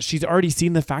 she's already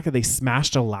seen the fact that they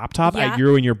smashed a laptop at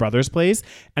you and your brother's place.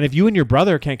 And if you and your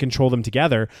brother can't control them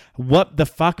together, what the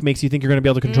fuck makes you think you're going to be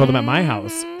able to control them at my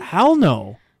house? Hell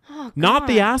no. Oh, not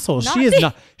the asshole. She is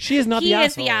not the asshole. He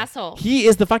is the asshole. He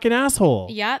is the fucking asshole.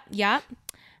 Yep.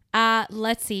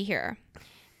 Let's see here.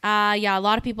 A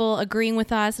lot of people agreeing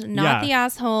with us. Not the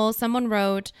asshole. Someone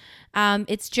wrote,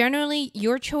 it's generally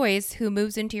your choice who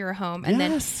moves into your home. And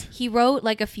then he wrote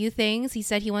like a few things. He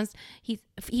said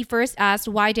he first asked,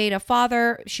 why date a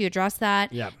father? She addressed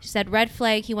that. Yep. She said, red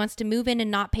flag. He wants to move in and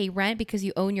not pay rent because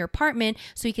you own your apartment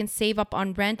so he can save up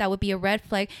on rent. That would be a red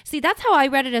flag. See, that's how I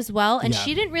read it as well. And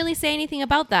she didn't really say anything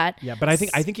about that. Yeah, but I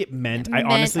think it meant, I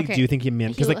honestly do think it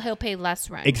meant, because he'll pay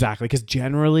less rent. Exactly. Because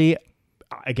generally,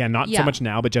 again, not so much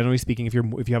now, but generally speaking, if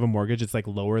you have a mortgage, it's like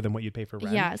lower than what you'd pay for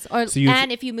rent. Yes.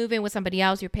 And if you move in with somebody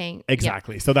else, you're paying.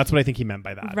 Exactly. So that's what I think he meant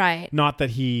by that. Right. Not that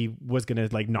he was going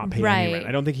to like not pay any rent.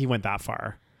 I don't think he went that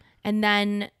far. And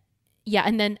then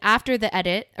after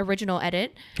the original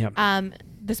edit,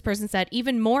 this person said,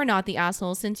 even more not the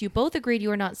asshole, since you both agreed you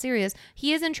are not serious.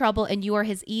 He is in trouble and you are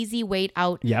his easy way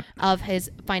out of his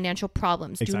financial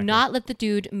problems. Exactly. Do not let the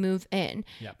dude move in.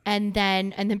 Yep. And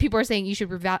then people are saying you should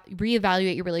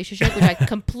reevaluate your relationship, which I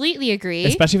completely agree.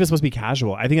 Especially if it's supposed to be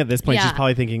casual. I think at this point she's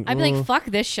probably thinking, I'd be like, fuck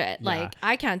this shit. Yeah. Like,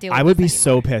 I can't deal with this. I would be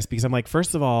so pissed because I'm like,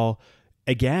 first of all,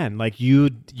 again, like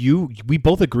we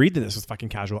both agreed that this was fucking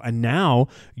casual, and now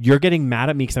you're getting mad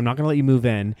at me because I'm not going to let you move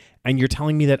in, and you're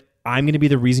telling me that I'm going to be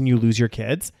the reason you lose your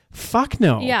kids. Fuck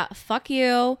no. Yeah, fuck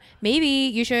you. Maybe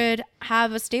you should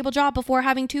have a stable job before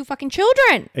having 2 fucking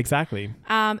children. Exactly.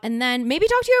 And then maybe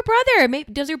talk to your brother.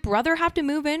 Does your brother have to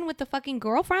move in with the fucking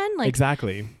girlfriend? Like,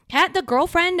 exactly. Can't the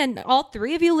girlfriend and all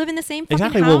 3 of you live in the same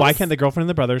fucking house? Well, why can't the girlfriend and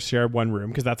the brother share one room?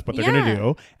 Because that's what they're going to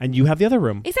do. And you have the other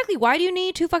room. Exactly. Why do you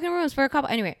need 2 fucking rooms for a couple?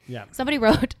 Anyway, somebody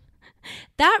wrote,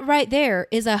 that right there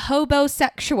is a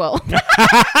hobosexual.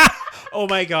 Oh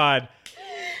my God.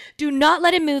 Do not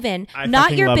let him move in.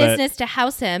 Not your business to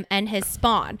house him and his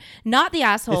spawn. Not the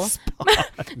asshole.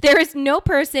 There is no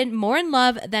person more in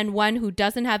love than one who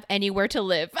doesn't have anywhere to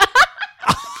live.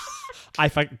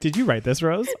 Did you write this,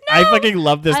 Rose? No, I fucking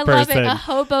love this person. I love it.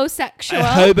 A hobosexual.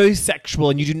 A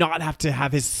hobosexual, and you do not have to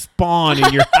have his spawn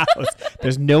in your house.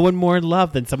 There's no one more in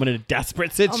love than someone in a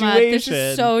desperate situation. Oh my, this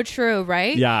is so true,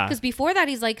 right? Yeah. Because before that,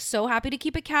 he's like so happy to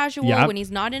keep it casual when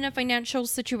he's not in a financial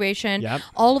situation. Yep.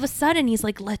 All of a sudden, he's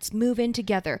like, let's move in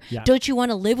together. Yep. Don't you want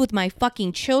to live with my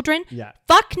fucking children? Yeah.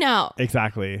 Fuck no.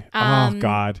 Exactly. Oh,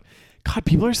 God. God,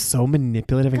 people are so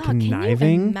manipulative and conniving.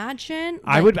 Can you imagine?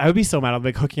 Like, I would be so mad. I'm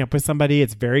like hooking up with somebody.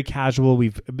 It's very casual.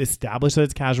 We've established that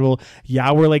it's casual.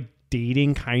 Yeah, we're like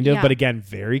dating kind of, but again,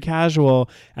 very casual.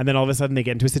 And then all of a sudden they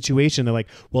get into a situation. They're like,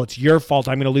 well, it's your fault.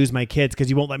 I'm going to lose my kids because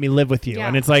you won't let me live with you.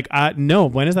 And it's like, no,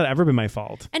 when has that ever been my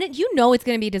fault? And it's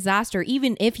going to be a disaster,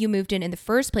 even if you moved in the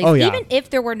first place, even if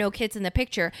there were no kids in the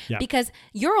picture, because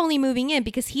you're only moving in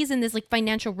because he's in this like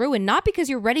financial ruin, not because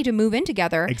you're ready to move in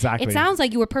together. Exactly. It sounds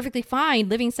like you were perfectly fine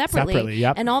living separately.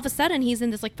 And all of a sudden he's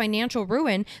in this like financial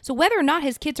ruin. So whether or not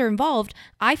his kids are involved,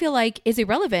 I feel like is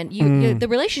irrelevant. The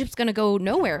relationship's going to go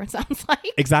nowhere. It sounds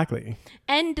like. Exactly.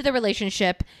 End the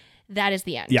relationship. That is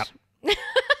the end. Yeah.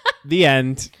 The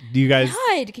end. Do you guys?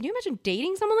 God, can you imagine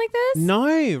dating someone like this?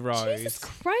 No, Rose. Jesus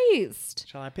Christ.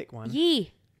 Shall I pick one?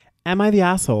 Yee. Am I the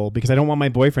asshole because I don't want my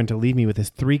boyfriend to leave me with his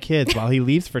 3 kids while he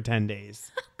leaves for 10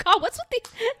 days? God, what's with the...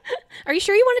 Are you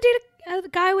sure you want to date a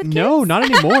guy with kids? No, not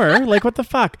anymore. Like, what the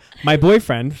fuck? My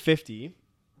boyfriend, 50.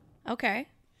 Okay.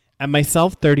 And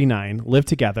myself, 39, live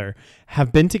together,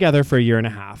 have been together for a year and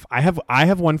a half. I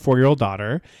have one 4-year-old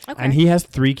daughter, and he has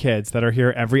 3 kids that are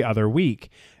here every other week,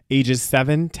 ages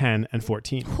 7, 10, and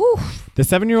 14. Whew. The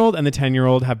 7-year-old and the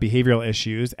 10-year-old have behavioral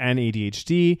issues and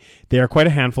ADHD. They are quite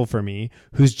a handful for me,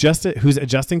 who's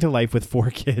adjusting to life with 4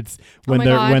 kids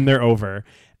when they're over.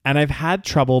 And I've had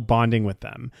trouble bonding with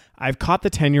them. I've caught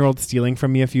the 10-year-old stealing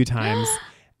from me a few times,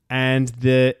 and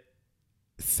the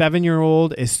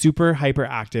 7-year-old is super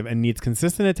hyperactive and needs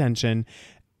consistent attention,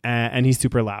 and he's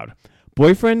super loud.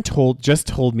 Boyfriend just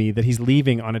told me that he's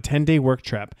leaving on a 10-day work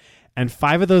trip, and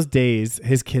 5 of those days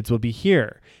his kids will be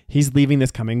here. He's leaving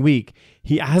this coming week.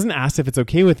 He hasn't asked if it's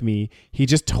okay with me. He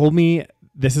just told me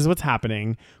this is what's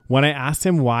happening. When I asked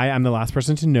him why I'm the last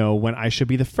person to know when I should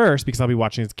be the first because I'll be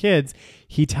watching his kids,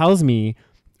 he tells me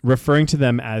referring to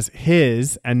them as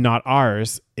his and not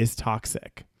ours is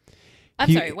toxic.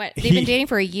 I'm sorry, what? They've been dating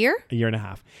for a year? A year and a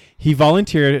half. He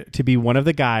volunteered to be one of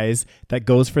the guys that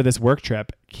goes for this work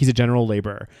trip. He's a general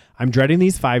laborer. I'm dreading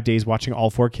these 5 days watching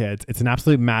all 4 kids. It's an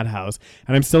absolute madhouse.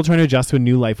 And I'm still trying to adjust to a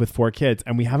new life with 4 kids.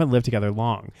 And we haven't lived together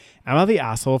long. Am I the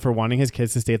asshole for wanting his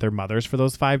kids to stay at their mother's for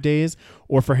those 5 days?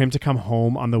 Or for him to come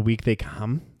home on the week they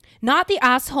come? Not the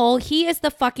asshole. He is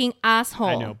the fucking asshole.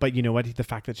 I know. But you know what? The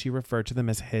fact that she referred to them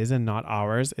as his and not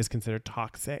ours is considered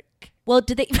toxic. Well,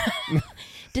 did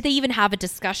they even have a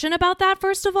discussion about that,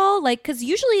 first of all? Like, because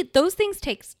usually those things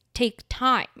take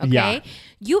time, okay?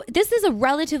 Yeah. This is a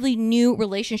relatively new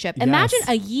relationship. Yes. Imagine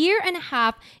a year and a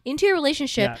half into your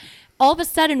relationship, all of a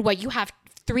sudden, you have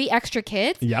 3 extra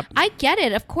kids? Yep. I get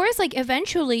it. Of course, like,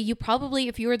 eventually, you probably,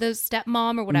 if you were the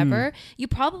stepmom or whatever, you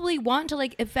probably want to,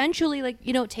 like, eventually, like,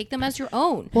 take them as your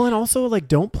own. Well, and also, like,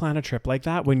 don't plan a trip like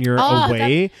that when you're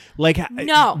away.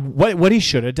 No. What he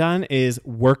should have done is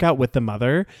work out with the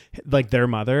mother, like their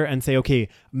mother, and say, okay,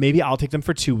 maybe I'll take them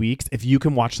for 2 weeks if you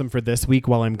can watch them for this week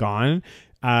while I'm gone,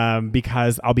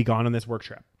 because I'll be gone on this work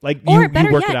trip. Like, you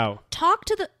work it out.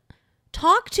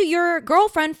 Talk to your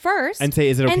girlfriend first and say,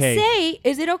 is it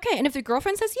okay? And if the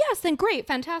girlfriend says yes, then great,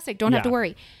 fantastic. Don't have to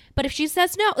worry. But if she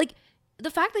says no, like, the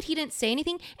fact that he didn't say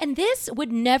anything, and this would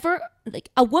never, like,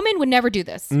 a woman would never do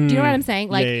this. Do you know what I'm saying?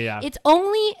 Like, it's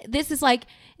only, this is like,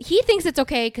 he thinks it's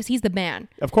okay because he's the man.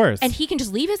 Of course. And he can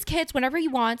just leave his kids whenever he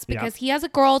wants because he has a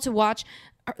girl to watch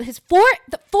his 4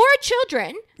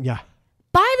 children. Yeah.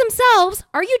 By themselves.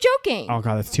 Are you joking? Oh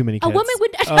God, that's too many kids. A woman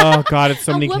would. Oh God, it's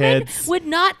so many kids. Would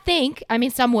not think. I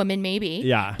mean, some women maybe.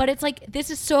 Yeah. But it's like, this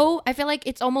is so. I feel like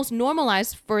it's almost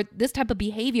normalized for this type of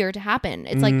behavior to happen.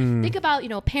 It's like, think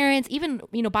about parents, even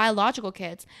biological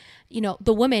kids.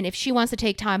 The woman, if she wants to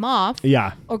take time off,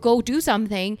 or go do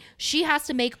something, she has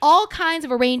to make all kinds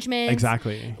of arrangements.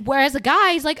 Exactly. Whereas a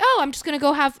guy is like, oh, I'm just gonna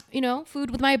go have food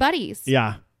with my buddies.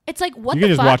 Yeah. It's like, what? You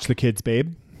can just watch the kids,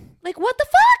 babe. Like, what the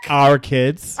fuck? Our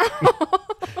kids.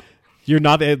 You're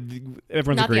not everyone's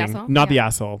not agreeing. The asshole. Not the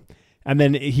asshole. And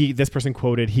then this person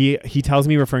quoted, he tells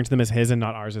me referring to them as his and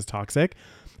not ours is toxic.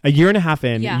 A year and a half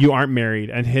in, you aren't married,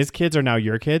 and his kids are now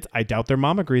your kids. I doubt their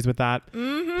mom agrees with that.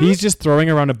 Mm-hmm. He's just throwing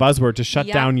around a buzzword to shut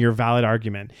down your valid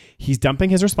argument. He's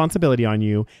dumping his responsibility on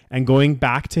you and going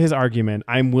back to his argument.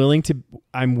 I'm willing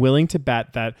to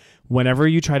bet that whenever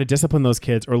you try to discipline those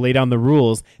kids or lay down the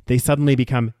rules, they suddenly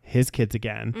become his kids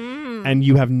again, and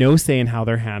you have no say in how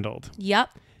they're handled. Yep.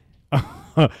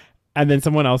 And then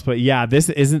someone else put, this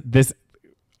isn't this.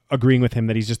 Agreeing with him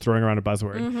that he's just throwing around a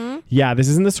buzzword. Mm-hmm. Yeah, this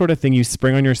isn't the sort of thing you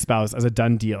spring on your spouse as a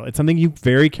done deal. It's something you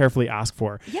very carefully ask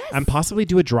for, and possibly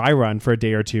do a dry run for a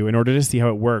day or two in order to see how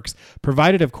it works,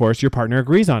 provided, of course, your partner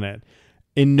agrees on it.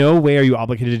 In no way are you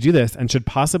obligated to do this, and should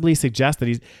possibly suggest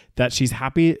that she's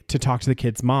happy to talk to the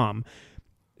kid's mom.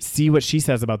 See what she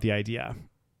says about the idea.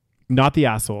 Not the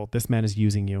asshole. This man is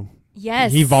using you.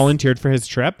 Yes. He volunteered for his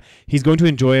trip. He's going to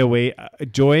enjoy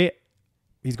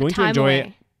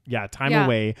time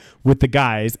away with the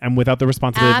guys and without the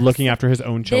responsibility of looking after his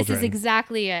own children. This is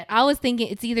exactly it. I was thinking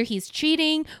it's either he's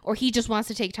cheating or he just wants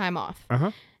to take time off.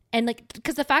 Uh-huh. And like,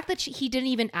 because the fact that he didn't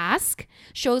even ask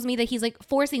shows me that he's like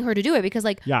forcing her to do it, because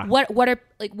like,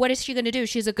 what is she going to do?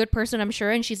 She's a good person, I'm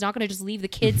sure. And she's not going to just leave the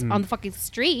kids on the fucking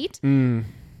street.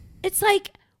 It's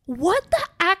like, what the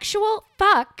actual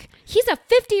fuck? He's a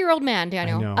 50-year-old man,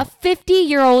 Daniel. A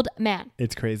 50-year-old man.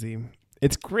 It's crazy.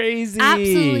 It's crazy.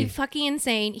 Absolutely fucking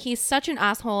insane. He's such an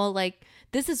asshole. Like,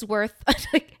 this is worth,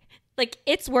 like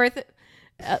it's worth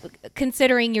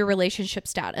considering your relationship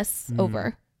status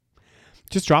over.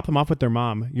 Just drop them off with their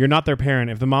mom. You're not their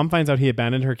parent. If the mom finds out he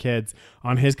abandoned her kids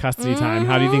on his custody time,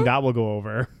 how do you think that will go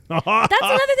over? That's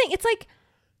another thing. It's like,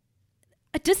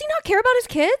 does he not care about his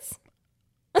kids?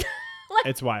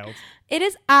 It's wild. It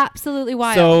is absolutely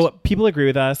wild. So people agree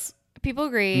with us. People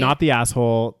agree. Not the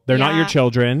asshole. They're not your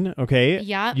children. Okay.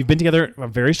 Yeah. You've been together a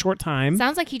very short time.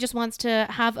 Sounds like he just wants to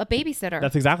have a babysitter.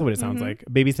 That's exactly what it sounds like.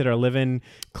 A babysitter, a live-in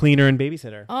cleaner and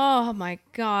babysitter. Oh my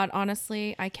God.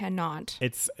 Honestly, I cannot.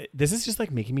 This is just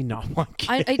like making me not want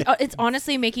kids. It's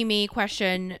honestly making me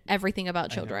question everything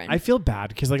about children. I feel bad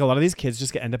because like a lot of these kids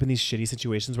just end up in these shitty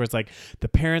situations where it's like the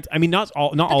parents, I mean, not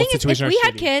all situations are shitty. If we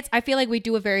had kids, I feel like we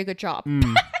do a very good job.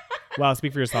 Well,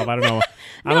 speak for yourself. I don't know.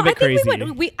 I'm a bit crazy.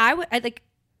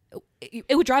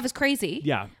 It would drive us crazy.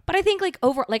 Yeah. But I think I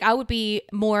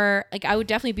would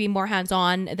definitely be more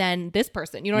hands-on than this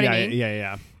person. You know what I mean?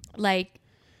 Yeah. Like,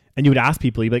 and you would ask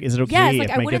people, you'd be like, is it okay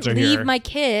if I my wouldn't kids are leave here? my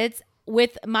kids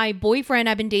with my boyfriend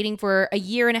I've been dating for a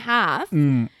year and a half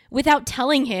without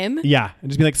telling him. Yeah. And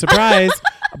just be like, surprise.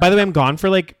 By the way, I'm gone for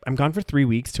 3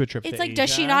 weeks to a trip It's to like, Asia. does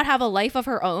she not have a life of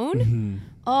her own? Mm-hmm.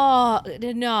 Oh,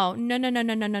 no.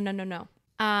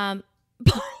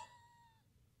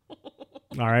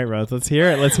 All right, Rose, let's hear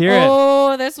it.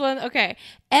 Oh, this one. Okay.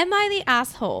 Am I the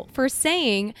asshole for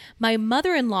saying my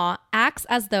mother-in-law acts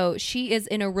as though she is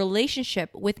in a relationship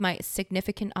with my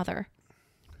significant other?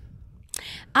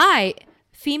 I,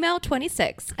 female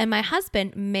 26, and my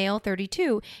husband, male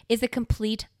 32, is a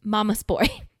complete mama's boy.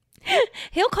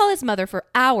 He'll call his mother for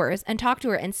hours and talk to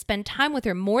her and spend time with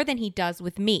her more than he does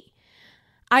with me.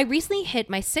 I recently hit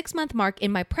my 6-month mark in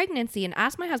my pregnancy and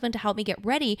asked my husband to help me get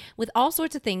ready with all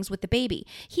sorts of things with the baby.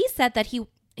 He said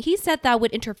that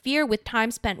would interfere with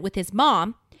time spent with his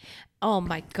mom. Oh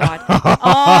my God.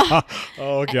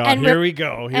 Oh God. Here we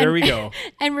go.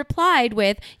 And replied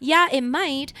with, yeah, it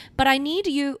might, but I need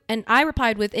you. And I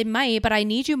replied with, it might, but I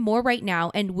need you more right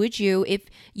now. And would you, if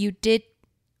you did.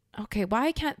 Okay,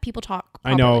 why can't people talk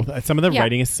properly? I know. Some of the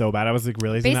writing is so bad. I was like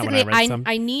realizing that when I read some.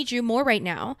 I need you more right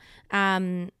now.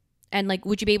 And like,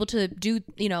 would you be able to do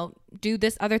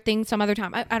this other thing some other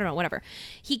time? I don't know, whatever.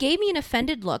 He gave me an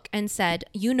offended look and said,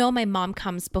 you know my mom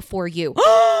comes before you.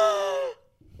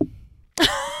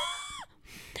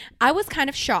 I was kind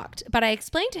of shocked, but I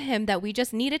explained to him that we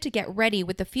just needed to get ready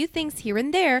with a few things here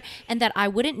and there and that I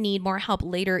wouldn't need more help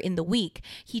later in the week.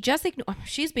 He just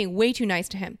she's being way too nice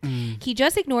to him. He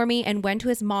just ignored me and went to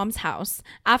his mom's house.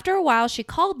 After a while, she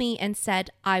called me and said,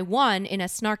 I won in a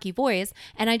snarky voice.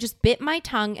 And I just bit my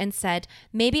tongue and said,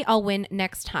 maybe I'll win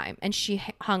next time. And she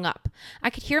hung up.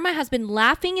 I could hear my husband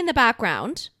laughing in the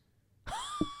background.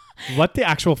 What the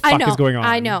actual fuck is going on?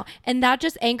 I know. And that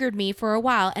just angered me for a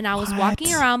while. And I was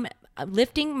walking around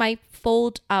lifting my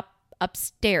fold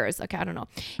upstairs. Okay, I don't know.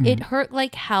 It hurt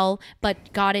like hell,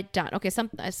 but got it done. Okay,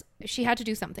 she had to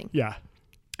do something. Yeah.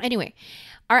 Anyway,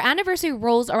 our anniversary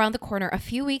rolls around the corner a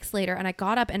few weeks later, and I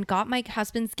got up and got my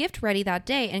husband's gift ready that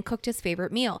day and cooked his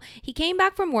favorite meal. He came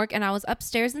back from work, and I was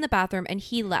upstairs in the bathroom, and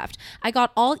he left. I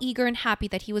got all eager and happy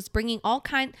that he was bringing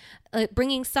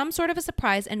some sort of a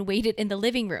surprise, and waited in the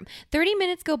living room. 30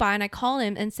 minutes go by, and I call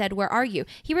him and said, where are you?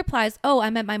 He replies, oh,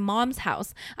 I'm at my mom's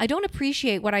house. I don't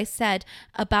appreciate what I said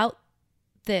about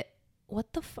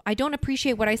I don't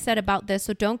appreciate what I said about this,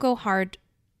 so don't go hard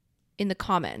in the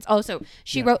comments. Oh, so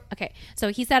she wrote, okay. So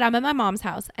he said, I'm at my mom's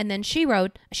house. And then she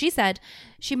said,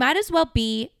 she might as well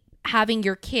be having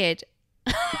your kid.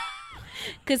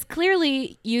 Because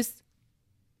clearly you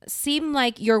seem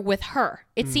like you're with her.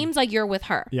 It seems like you're with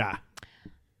her. Yeah.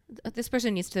 This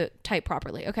person needs to type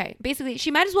properly. Okay. Basically,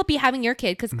 she might as well be having your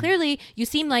kid because clearly you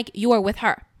seem like you are with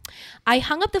her. I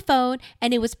hung up the phone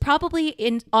and it was probably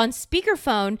on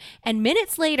speakerphone, and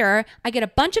minutes later I get a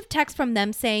bunch of texts from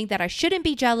them saying that I shouldn't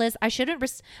be jealous, I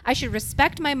should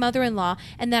respect my mother-in-law,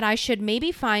 and that I should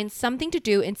maybe find something to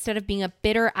do instead of being a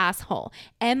bitter asshole.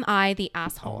 Am I the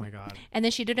asshole? Oh my God. And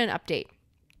then she did an update.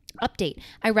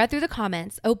 I read through the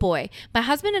comments. Oh boy. My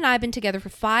husband and I have been together for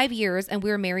 5 years and we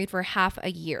were married for half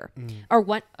a year. Or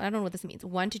one, I don't know what this means.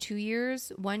 1 to 2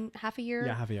 years? Half a year?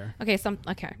 Yeah, half a year. Okay,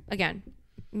 again.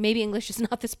 Maybe English is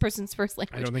not this person's first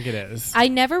language. I don't think it is. I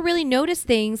never really noticed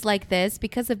things like this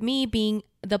because of me being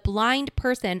the blind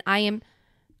person I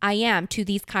am to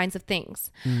these kinds of things.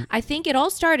 I think it all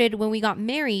started when we got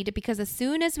married because as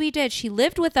soon as we did, she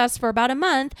lived with us for about a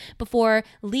month before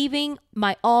leaving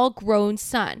my all-grown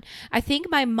son. I think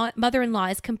my mother-in-law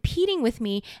is competing with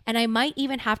me, and I might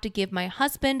even have to give my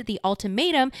husband the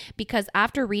ultimatum because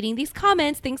after reading these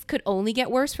comments, things could only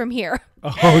get worse from here.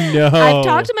 Oh no. I've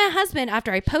talked to my husband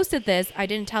after I posted this. I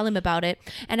didn't tell him about it.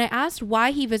 And I asked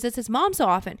why he visits his mom so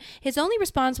often. His only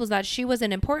response was that she was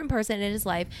an important person in his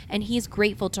life and he's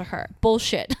grateful to her.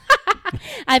 Bullshit.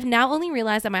 I've now only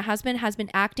realized that my husband has been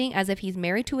acting as if he's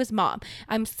married to his mom.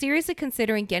 I'm seriously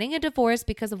considering getting a divorce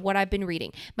because of what I've been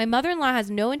reading. My mother-in-law has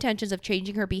no intentions of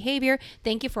changing her behavior.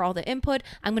 Thank you for all the input.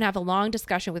 I'm going to have a long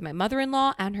discussion with my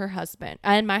mother-in-law and her husband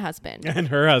and my husband. And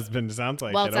her husband sounds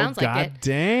like it sounds like God it.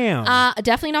 Damn.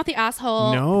 Definitely not the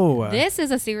asshole. No. This is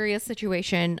a serious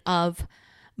situation of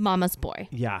mama's boy.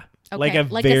 Yeah. Okay. A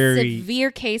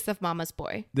severe case of mama's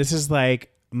boy. This is like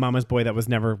mama's boy that was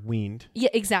never weaned. Yeah,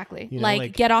 exactly. You know,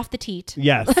 like get off the teat.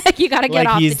 Yes. Like you got to get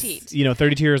off the teat.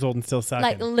 32 years old and still sucking.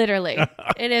 Like literally.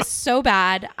 It is so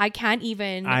bad. I can't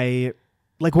even.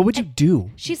 What would you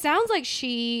do? She sounds like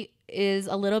she is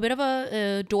a little bit of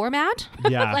a doormat.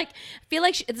 Yeah. Like, I feel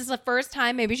like this is the first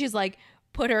time maybe she's like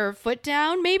put her foot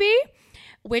down, maybe,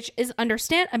 which is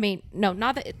I mean, no,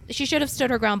 not that she should have stood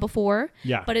her ground before.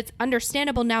 Yeah. But it's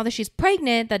understandable now that she's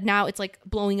pregnant that now it's like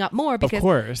blowing up more because of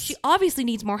course. she obviously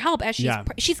needs more help as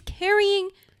she's carrying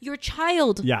your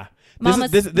child. Yeah.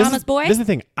 Mama's boy. This is the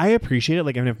thing. I appreciate it.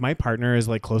 Like, I mean, if my partner is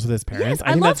like close with his parents, Yes,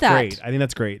 I think love that's that. great. I think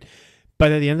that's great.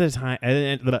 But at the end of the time, at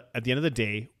the end of the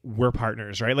day, we're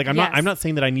partners, right? Like, I'm not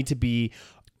saying that I need to be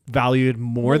valued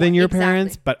more than your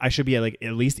parents, but I should be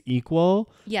at least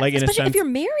equal. Yes, like, especially if you're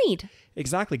married.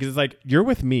 Exactly, because it's like you're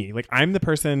with me. Like, I'm the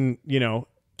person,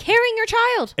 carrying your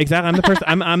child. Exactly, I'm the person.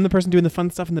 I'm the person doing the fun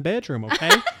stuff in the bedroom. Okay.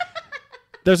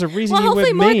 There's a reason you're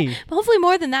with me. Hopefully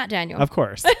more than that, Daniel. Of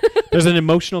course. There's an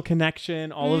emotional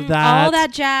connection, all of that. All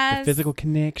that jazz. The physical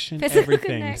connection,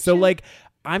 everything. So like,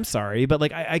 I'm sorry, but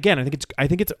like, I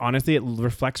think it's honestly, it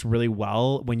reflects really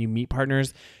well when you meet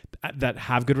partners that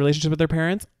have good relationships with their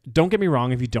parents. Don't get me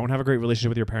wrong. If you don't have a great relationship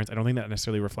with your parents, I don't think that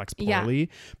necessarily reflects poorly. Yeah.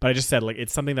 But I just said, like,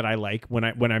 it's something that I like when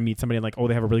I meet somebody and like, oh,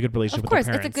 they have a really good relationship with their parents.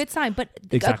 Of course, it's a good sign, but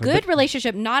a good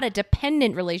relationship, not a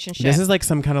dependent relationship. This is like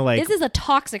some kind of like... This is a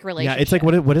toxic relationship. Yeah, it's like,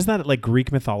 what is that, like,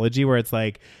 Greek mythology where it's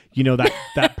like,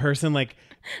 that person like...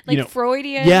 like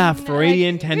Freudian. Yeah,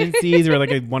 Freudian tendencies or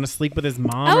like I want to sleep with his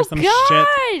mom or some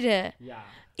shit. Yeah.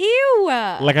 Ew.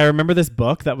 Like, I remember this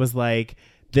book that was like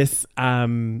this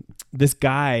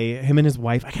guy, him and his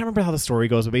wife, I can't remember how the story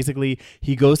goes, but basically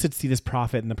he goes to see this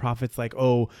prophet and the prophet's like,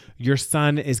 oh, your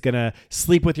son is gonna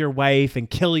sleep with your wife and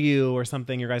kill you or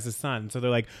something, your guys' son. So they're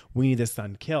like, we need this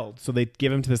son killed. So they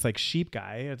give him to this like sheep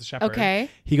guy, the shepherd. Okay.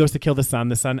 He goes to kill the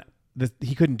son.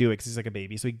 He couldn't do it because he's like a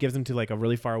baby. So he gives him to like a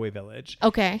really far away village.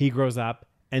 Okay. He grows up,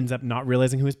 ends up not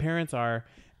realizing who his parents are,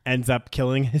 ends up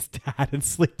killing his dad and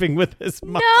sleeping with his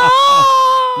mom.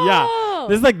 No! Yeah.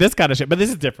 This is like this kind of shit, but this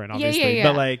is different, obviously. Yeah.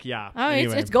 But like, yeah. Oh,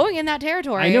 anyway. it's going in that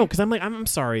territory. I know, because I'm like, I'm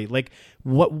sorry. Like,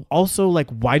 what? Also, like,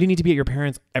 why do you need to be at your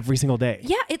parents every single day?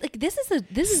 Yeah, this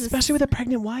is especially with a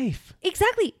pregnant wife.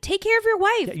 Exactly. Take care of your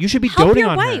wife. Yeah, you should be Help doting your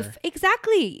on wife. her.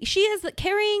 Exactly. She is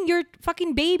carrying your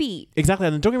fucking baby. Exactly.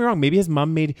 And don't get me wrong. Maybe his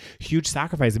mom made huge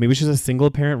sacrifices. Maybe she's a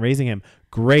single parent raising him.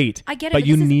 Great. I get it. But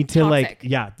you need to toxic.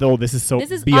 this is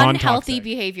this is beyond unhealthy toxic.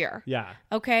 Behavior. Yeah.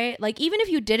 Okay. Like, even if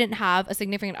you didn't have a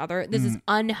significant other, this is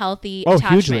unhealthy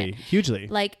attachment. Hugely.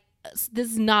 Like, this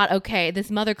is not okay.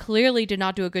 This mother clearly did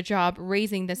not do a good job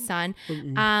raising this son.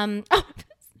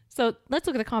 So let's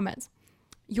look at the comments.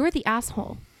 You're the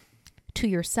asshole to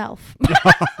yourself.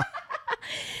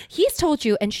 He's told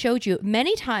you and showed you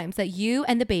many times that you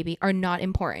and the baby are not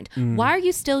important. Why are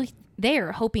you still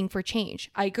there hoping for change?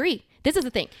 I agree. This is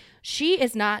the thing. She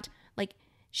is not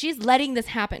she's letting this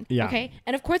happen. Yeah. Okay.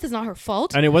 And of course it's not her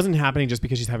fault. And it wasn't happening just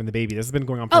because she's having the baby. This has been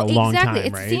going on for a long time, right?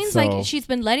 It seems like she's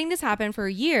been letting this happen for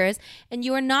years and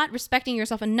you are not respecting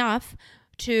yourself enough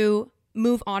to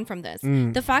move on from this.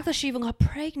 The fact that she even got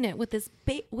pregnant with this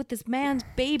man's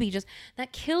baby, just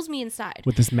that kills me inside.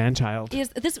 With this man child. Is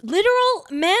this literal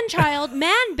man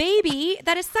baby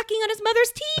that is sucking on his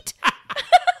mother's teat.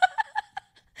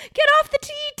 Get off the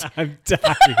teat. I'm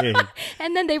dying.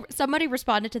 And then somebody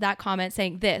responded to that comment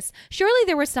saying this: surely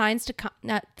there were signs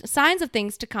of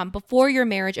things to come before your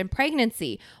marriage and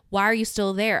pregnancy. Why are you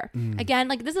still there? Again,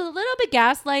 like, this is a little bit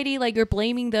gaslighty, like you're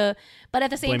blaming but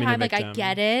at the same time, like, I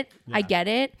get it. Yeah. I get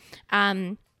it.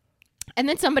 And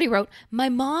then somebody wrote, my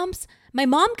mom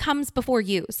comes before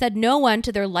you, said no one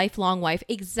to their lifelong wife.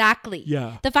 Exactly.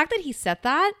 Yeah. The fact that he said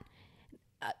that,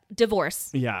 divorce.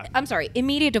 Yeah. I'm sorry,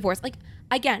 immediate divorce. Like,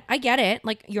 again, I get it.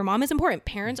 Like, your mom is important.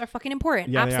 Parents are fucking important.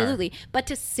 Yeah, absolutely. But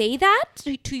to say that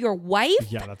to your wife,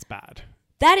 yeah, that's bad.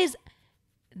 That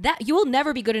you will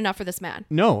never be good enough for this man.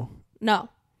 No. No.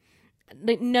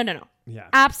 Yeah.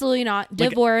 Absolutely not.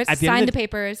 Divorce, sign the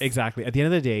papers. Exactly. At the end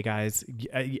of the day, guys,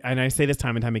 and I say this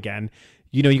time and time again,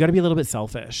 you got to be a little bit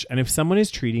selfish. And if someone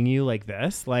is treating you like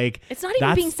this, like, it's not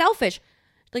even being selfish.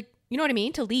 Like, you know what I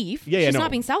mean? To leave. Yeah, She's not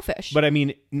being selfish. But I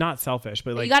mean, not selfish,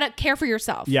 but like, you got to care for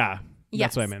yourself. Yeah.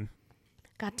 Yes. That's what I mean.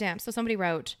 God damn. So somebody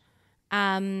wrote,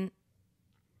 not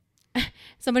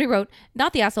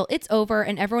the asshole, it's over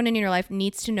and everyone in your life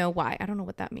needs to know why. I don't know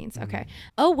what that means. Okay.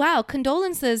 Oh, wow.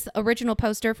 Condolences, original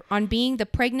poster on being the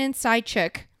pregnant side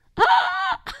chick.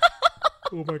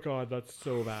 Oh my God. That's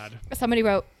so bad. Somebody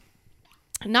wrote,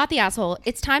 Not the asshole.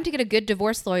 It's time to get a good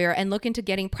divorce lawyer and look into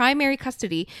getting primary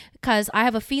custody because I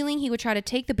have a feeling he would try to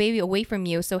take the baby away from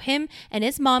you so him and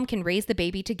his mom can raise the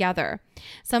baby together.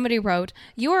 Somebody wrote,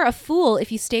 you are a fool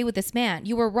if you stay with this man.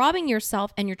 You are robbing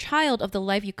yourself and your child of the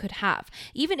life you could have.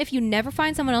 Even if you never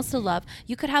find someone else to love,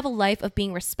 you could have a life of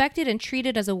being respected and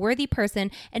treated as a worthy person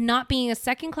and not being a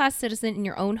second-class citizen in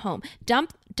your own home.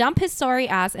 Dump his sorry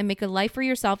ass and make a life for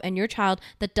yourself and your child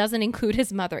that doesn't include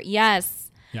his mother. Yes.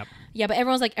 Yep. Yeah, but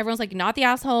everyone's like, not the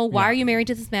asshole. Why are you married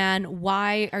to this man?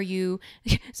 Why are you?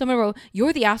 Someone wrote,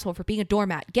 you're the asshole for being a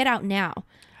doormat. Get out now. God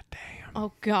damn.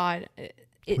 Oh God.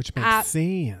 Which makes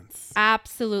sense.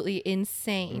 Absolutely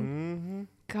insane.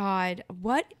 God,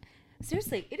 what?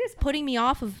 Seriously, it is putting me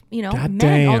off of God men.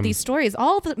 damn. All these stories,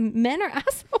 all the men are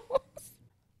assholes.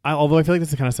 Although I feel like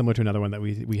this is kind of similar to another one that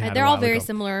we had. They're all very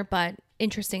similar, but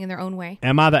interesting in their own way.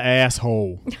 Am I the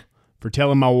asshole for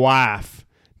telling my wife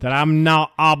that I'm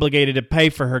not obligated to pay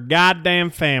for her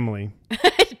goddamn family?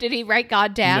 Did he write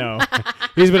goddamn? No.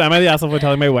 Am I the asshole for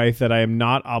telling my wife that I am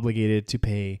not obligated to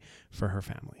pay for her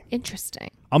family?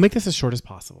 Interesting. I'll make this as short as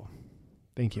possible.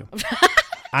 Thank you.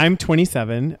 I'm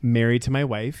 27, married to my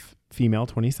wife, female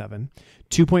 27.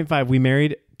 2.5. We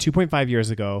married 2.5 years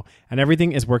ago, and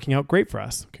everything is working out great for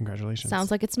us. Congratulations.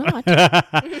 Sounds like it's not.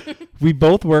 We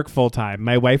both work full time.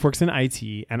 My wife works in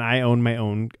IT, and I own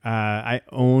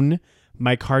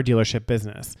my car dealership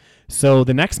business. So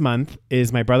the next month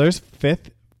is my brother's fifth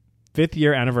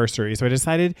year anniversary. So I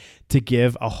decided to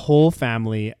give a whole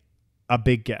family a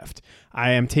big gift.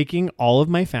 I am taking all of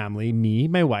my family, me,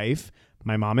 my wife,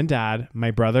 my mom and dad,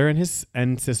 my brother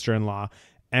and sister-in-law,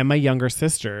 and my younger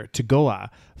sister to Goa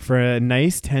for a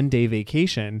nice 10-day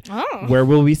vacation where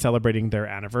we'll be celebrating their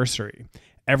anniversary.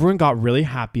 Everyone got really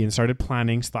happy and started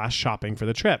planning / shopping for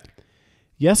the trip.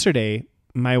 Yesterday,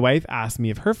 my wife asked me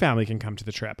if her family can come to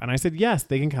the trip. And I said, yes,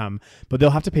 they can come, but they'll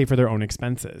have to pay for their own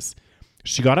expenses.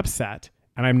 She got upset,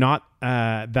 and I'm not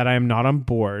on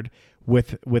board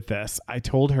with this. I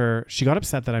told her, she got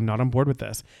upset that I'm not on board with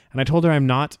this. And I told her I'm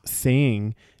not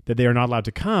saying that they are not allowed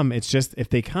to come. It's just if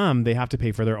they come, they have to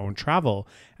pay for their own travel.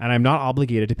 And I'm not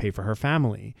obligated to pay for her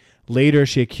family. Later,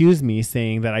 she accused me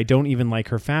saying that I don't even like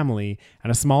her family,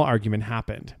 and a small argument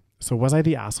happened. So was I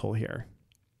the asshole here?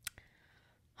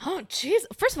 Oh, jeez.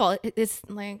 First of all, it's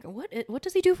like, what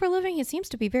does he do for a living? He seems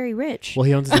to be very rich. Well,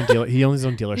 he owns his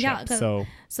own dealership. Yeah,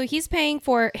 so he's paying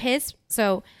for him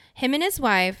and his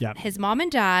wife, his mom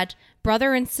and dad,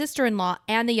 brother and sister-in-law,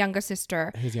 and the younger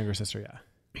sister. His younger sister, yeah.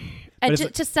 And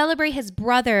to celebrate his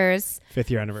brother's 5th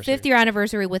year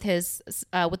anniversary with his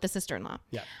with the sister-in-law.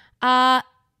 Yeah.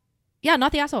 Yeah,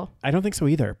 not the asshole. I don't think so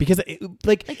either, because it's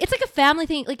like a family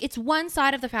thing. Like, it's one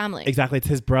side of the family. Exactly. It's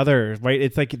his brother, right?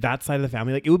 It's like that side of the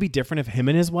family. Like, it would be different if him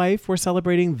and his wife were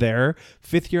celebrating their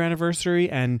 5th year anniversary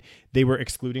and they were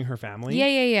excluding her family.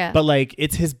 Yeah. But like,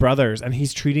 it's his brothers, and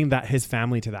he's treating his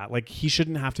family to that. Like, he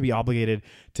shouldn't have to be obligated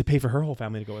to pay for her whole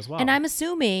family to go as well. And I'm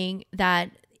assuming that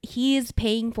he is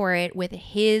paying for it with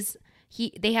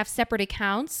they have separate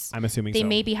accounts. I'm assuming they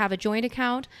maybe have a joint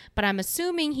account, but I'm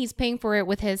assuming he's paying for it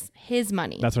with his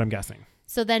money. That's what I'm guessing.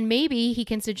 So then maybe he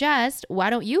can suggest, why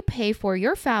don't you pay for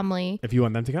your family if you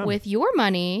want them to come with your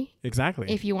money?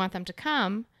 Exactly. If you want them to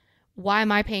come, why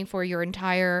am I paying for your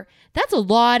entire? That's a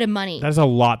lot of money. That's a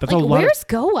lot. That's like, a lot. Where's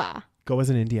Goa? Goa's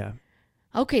in India.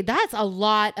 Okay, that's a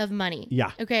lot of money.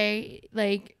 Yeah. Okay,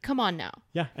 like, come on now.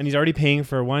 Yeah, and he's already paying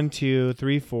for 1, 2,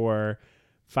 3, 4,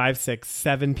 5, 6,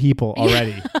 7 people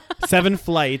already. 7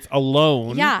 flights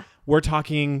alone. Yeah. We're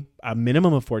talking a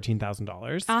minimum of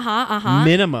 $14,000.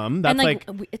 Minimum. That's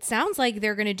and it sounds like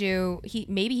they're going to do,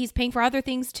 maybe he's paying for other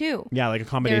things too. Yeah, like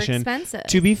accommodation. They're expensive.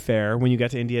 To be fair, when you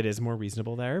get to India, it is more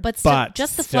reasonable there. But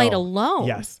just the flight alone.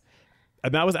 Yes.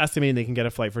 And that was estimating they can get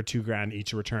a flight for $2,000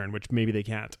 each return, which maybe they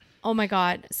can't. Oh my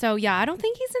God. So yeah, I don't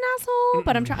think he's an asshole,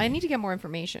 but I need to get more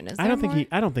information. I don't think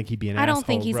he'd be an asshole. I don't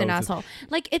think he's an asshole.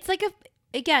 Like, it's like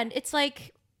it's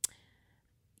like,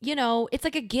 it's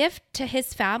like a gift to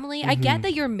his family. Mm-hmm. I get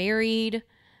that you're married,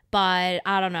 but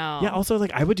I don't know. Yeah. Also,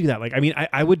 like, I would do that. Like, I mean,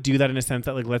 I would do that in a sense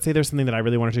that, like, let's say there's something that I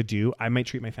really wanted to do. I might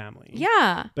treat my family.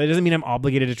 Yeah. But it doesn't mean I'm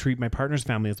obligated to treat my partner's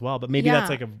family as well. But maybe that's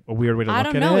like a weird way to look at it.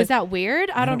 I don't know. Is that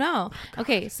weird? I don't know.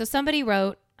 Okay. So somebody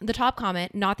wrote the top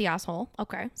comment, not the asshole.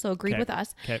 Okay. So agreed with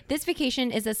us. Okay. This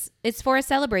vacation it's for a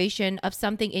celebration of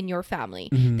something in your family.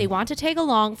 Mm-hmm. They want to tag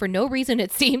along for no reason,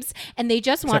 it seems. And they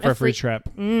just want a free trip.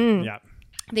 Yeah.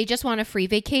 They just want a free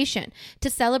vacation. To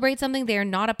celebrate something they are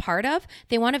not a part of,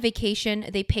 they want a vacation.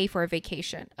 They pay for a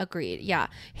vacation. Agreed. Yeah.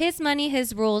 His money,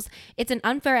 his rules. It's an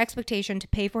unfair expectation to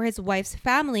pay for his wife's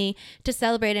family to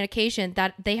celebrate an occasion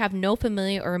that they have no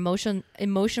familiar or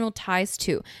emotional ties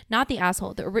to. Not the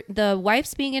asshole. The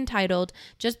wife's being entitled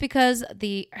just because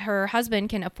her husband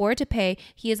can afford to pay.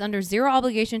 He is under zero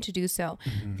obligation to do so.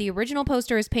 Mm-hmm. The original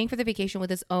poster is paying for the vacation with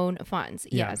his own funds.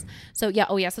 Yeah. Yes. So yeah.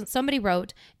 Oh yeah. So somebody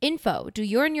wrote, info. Do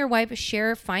you and your wife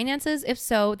share finances? If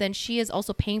so, then she is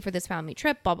also paying for this family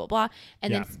trip, blah, blah, blah.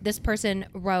 And then this person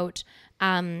wrote,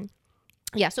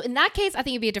 yeah, so in that case, I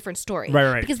think it'd be a different story.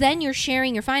 Right. Because then you're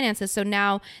sharing your finances. So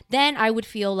then I would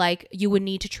feel like you would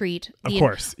need to treat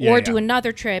do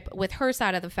another trip with her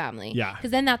side of the family. Yeah.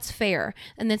 Because then that's fair.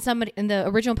 And then somebody in the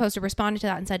original poster responded to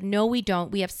that and said, no, we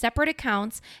don't. We have separate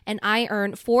accounts and I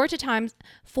earn 4 to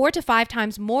 5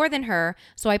 times more than her.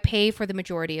 So I pay for the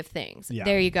majority of things. Yeah.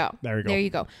 There you go. There you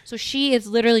go. So she is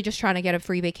literally just trying to get a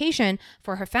free vacation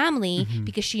for her family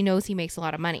because she knows he makes a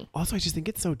lot of money. Also, I just think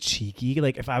it's so cheeky.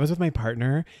 Like if I was with my partner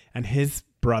and his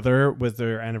brother was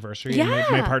their anniversary and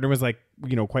my partner was like,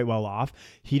 quite well off,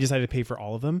 he decided to pay for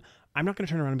all of them. I'm not going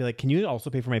to turn around and be like, can you also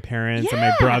pay for my parents and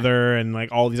my brother and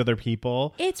like all these other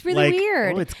people? It's really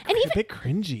weird. It's a bit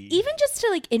cringy. Even just to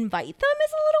like invite them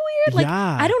is a little weird. Like,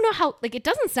 I don't know how, like, it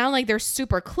doesn't sound like they're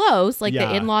super close, like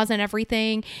the in-laws and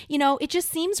everything. It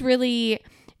just seems really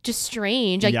just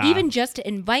strange, like even just to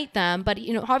invite them. But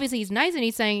obviously he's nice and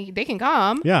he's saying they can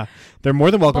come. Yeah, they're more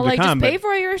than welcome to come. Just pay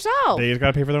for it yourself. They just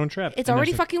gotta pay for their own trip. It's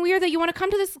already fucking weird that you want to come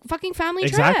to this fucking family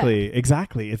trip.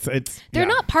 Exactly. It's they're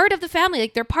not part of the family.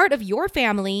 Like they're part of your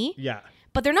family. Yeah.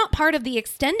 But they're not part of the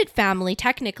extended family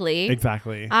technically.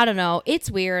 Exactly. I don't know. It's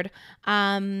weird.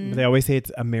 They always say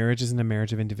a marriage isn't a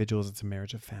marriage of individuals. It's a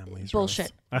marriage of families.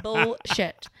 Bullshit.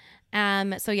 Bullshit.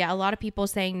 So yeah, a lot of people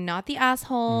saying not the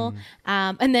asshole.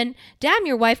 And then, damn,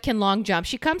 your wife can long jump.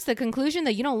 She comes to the conclusion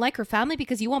that you don't like her family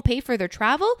because you won't pay for their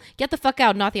travel. Get the fuck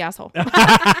out, not the asshole.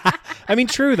 I mean,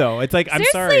 true though. It's like, I'm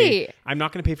sorry, I'm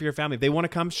not going to pay for your family. If they want to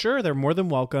come, sure, they're more than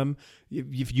welcome.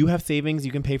 If you have savings,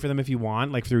 you can pay for them if you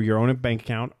want, like through your own bank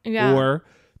account, or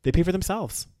they pay for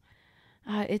themselves.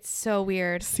 It's so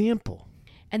weird. Simple.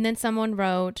 And then someone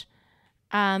wrote,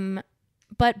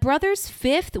 but brother's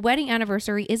 5th wedding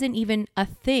anniversary isn't even a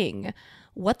thing.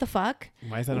 What the fuck?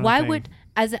 Why is that not a thing?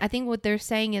 I think what they're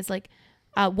saying is like,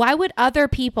 why would other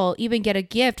people even get a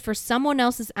gift for someone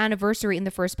else's anniversary in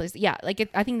the first place? Yeah, like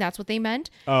I think that's what they meant.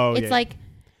 Oh, it's like,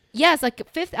 it's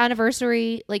like 5th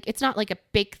anniversary. Like it's not like a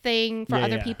big thing for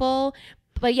other people.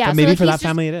 But yeah, but maybe for that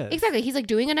family it is. Exactly. He's like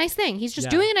doing a nice thing. He's just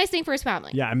doing a nice thing for his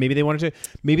family. Yeah, and maybe they wanted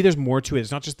to, maybe there's more to it.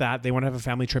 It's not just that. They want to have a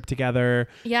family trip together.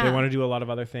 Yeah. They want to do a lot of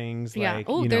other things. Yeah.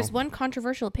 Like, there's one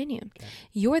controversial opinion. Okay.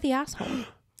 You're the asshole.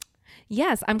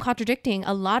 Yes, I'm contradicting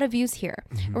a lot of views here.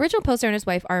 Original poster and his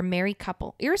wife are a married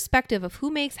couple. Irrespective of who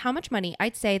makes how much money,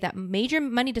 I'd say that major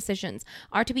money decisions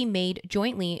are to be made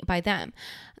jointly by them.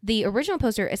 The original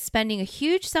poster is spending a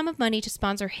huge sum of money to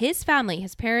sponsor his family,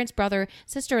 his parents, brother,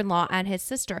 sister-in-law, and his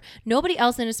sister. Nobody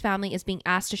else in his family is being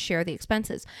asked to share the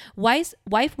expenses. Wife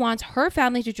wants her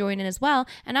family to join in as well,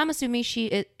 and I'm assuming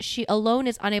she alone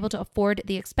is unable to afford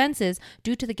the expenses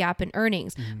due to the gap in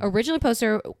earnings. Original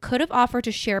poster could have offered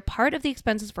to share part of the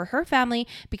expenses for her family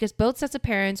because both sets of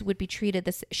parents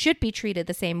should be treated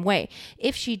the same way.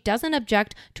 If she doesn't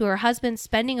object to her husband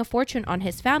spending a fortune on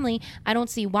his family, I don't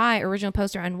see why original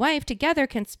poster and wife together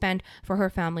can spend for her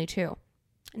family too.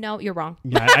 No, you're wrong.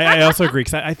 Yeah, I also agree,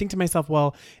 because I think to myself,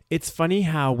 well, it's funny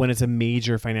how when it's a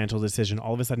major financial decision,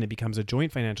 all of a sudden it becomes a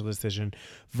joint financial decision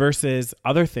versus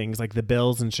other things like the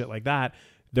bills and shit like that.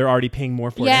 They're already paying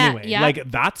more for it anyway. Yeah. Like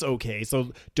that's okay.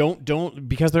 So don't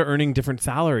because they're earning different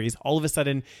salaries, all of a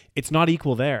sudden it's not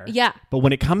equal there. Yeah. But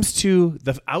when it comes to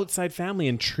the outside family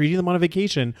and treating them on a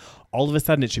vacation, all of a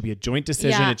sudden it should be a joint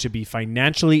decision. It should be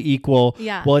financially equal.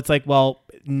 Yeah. Well, it's like, well,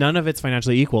 none of it's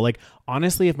financially equal. Like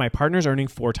honestly, if my partner's earning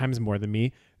 4 times more than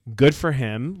me, good for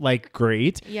him, like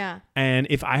great. Yeah. And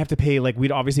if I have to pay, like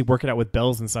we'd obviously work it out with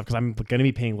bills and stuff because I'm going to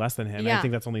be paying less than him. I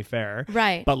think that's only fair.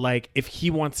 Right. But like if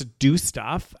he wants to do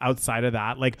stuff outside of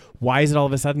that, like why is it all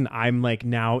of a sudden I'm like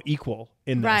now equal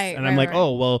in this? Right, and I'm like,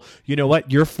 oh, well, you know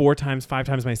what? You're 4 times, 5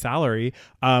 times my salary.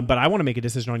 But I want to make a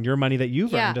decision on your money that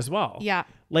you've earned as well. Yeah.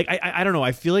 Like, I don't know.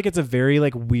 I feel like it's a very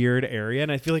like weird area.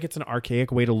 And I feel like it's an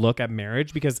archaic way to look at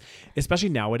marriage because especially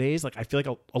nowadays, like I feel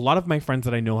like a lot of my friends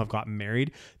that I know have gotten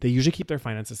married, they usually keep their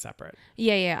finances separate.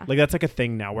 Yeah. Like that's like a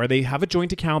thing now where they have a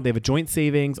joint account, they have a joint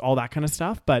savings, all that kind of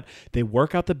stuff, but they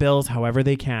work out the bills however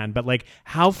they can. But like,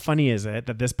 how funny is it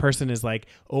that this person is like,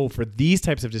 oh, for these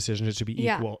types of decisions, it should be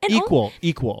equal. And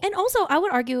equal. And also I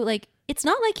would argue like, it's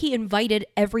not like he invited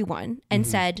everyone and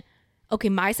said, okay,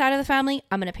 my side of the family,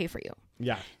 I'm going to pay for you.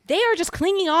 Yeah. They are just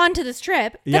clinging on to this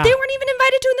trip that they weren't even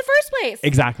invited to in the first place.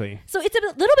 Exactly. So it's a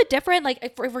little bit different.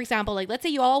 Like, for example, like, let's say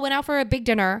you all went out for a big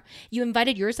dinner. You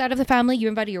invited your side of the family. You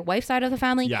invited your wife's side of the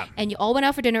family. And you all went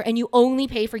out for dinner and you only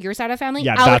pay for your side of the family.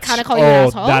 I would kind of call you an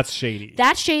asshole. That's shady.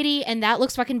 That's shady and that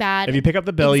looks fucking bad. If you pick up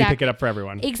the bill, you pick it up for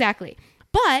everyone. Exactly.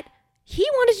 But he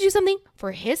wanted to do something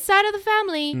for his side of the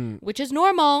family, which is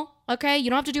normal. Okay, you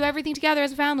don't have to do everything together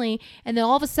as a family. And then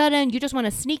all of a sudden, you just want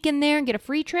to sneak in there and get a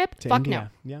free trip? To Fuck India.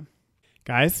 No. Yeah.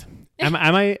 Guys, am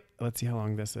I... Let's see how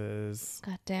long this is.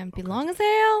 God damn, be long as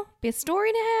hell. Be a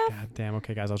story and a half. God damn.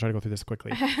 Okay, guys, I'll try to go through this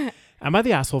quickly. Am I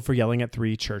the asshole for yelling at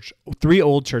three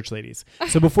old church ladies?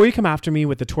 So before you come after me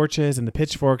with the torches and the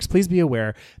pitchforks, please be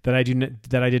aware that I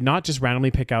did not just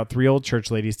randomly pick out 3 old church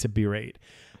ladies to berate.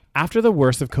 After the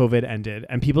worst of COVID ended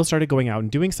and people started going out and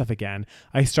doing stuff again,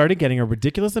 I started getting a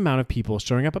ridiculous amount of people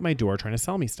showing up at my door trying to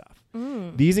sell me stuff.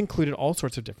 These included all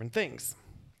sorts of different things.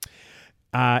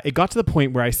 It got to the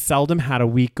point where I seldom had a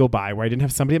week go by where I didn't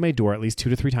have somebody at my door at least 2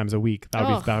 to 3 times a week. That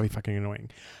would be fucking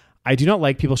annoying. I do not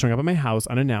like people showing up at my house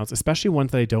unannounced, especially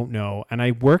ones that I don't know. And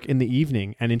I work in the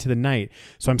evening and into the night,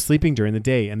 so I'm sleeping during the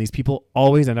day. And these people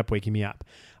always end up waking me up.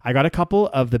 I got a couple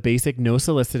of the basic no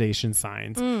solicitation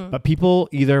signs, but people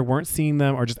either weren't seeing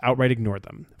them or just outright ignored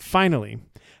them. Finally,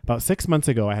 about 6 months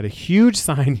ago, I had a huge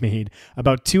sign made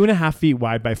about 2.5 feet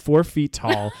wide by 4 feet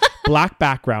tall, black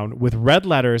background with red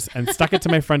letters, and stuck it to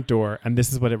my front door. And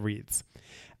this is what it reads.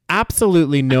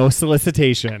 Absolutely no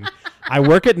solicitation. I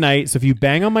work at night, so if you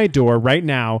bang on my door right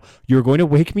now, you're going to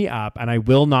wake me up, and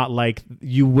will not like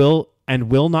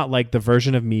the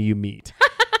version of me you meet.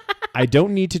 I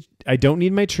don't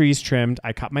need my trees trimmed.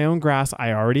 I cut my own grass.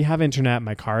 I already have internet.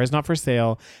 My car is not for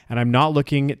sale, and I'm not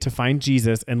looking to find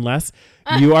Jesus unless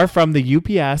you are from the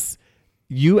USPS,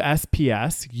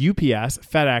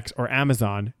 FedEx, or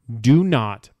Amazon. Do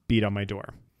not beat on my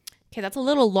door. Okay, that's a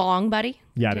little long, buddy.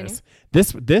 Yeah, Continue. It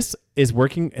is. This is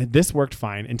working. This worked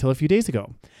fine until a few days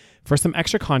ago. For some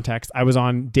extra context, I was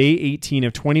on day 18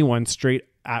 of 21 straight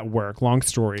at work. Long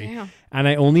story. Damn. And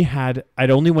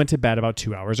I'd only went to bed about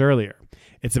 2 hours earlier.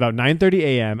 It's about 9:30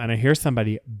 a.m. and I hear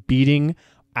somebody beating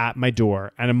at my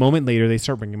door. And a moment later, they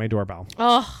start ringing my doorbell.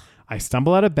 Oh. I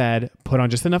stumble out of bed, put on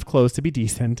just enough clothes to be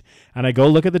decent, and I go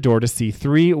look at the door to see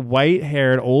 3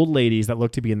 white-haired old ladies that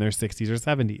look to be in their 60s or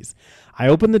 70s. I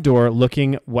open the door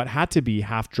looking what had to be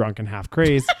half drunk and half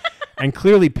crazed, and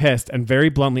clearly pissed, and very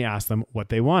bluntly asked them what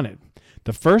they wanted.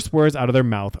 The first words out of their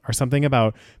mouth are something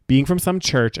about being from some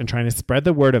church and trying to spread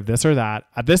the word of this or that.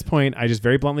 At this point, I just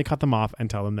very bluntly cut them off and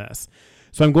tell them this.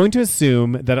 So I'm going to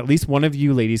assume that at least one of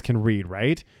you ladies can read,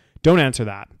 right? Don't answer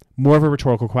that. More of a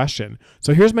rhetorical question.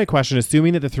 So here's my question.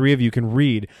 Assuming that the 3 of you can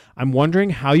read, I'm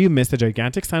wondering how you missed the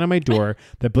gigantic sign on my door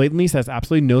that blatantly says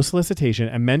absolutely no solicitation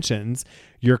and mentions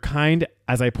your kind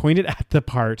as I pointed at the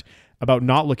part about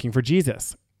not looking for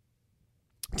Jesus.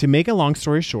 To make a long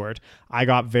story short, I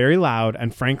got very loud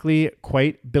and frankly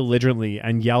quite belligerently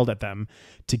and yelled at them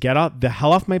to get the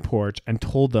hell off my porch and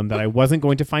told them that I wasn't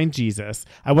going to find Jesus.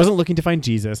 I wasn't looking to find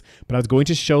Jesus, but I was going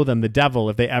to show them the devil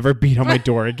if they ever beat on my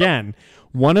door again.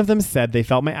 One of them said they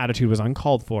felt my attitude was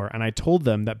uncalled for, and I told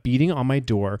them that beating on my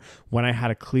door when I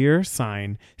had a clear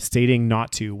sign stating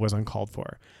not to was uncalled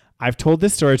for. I've told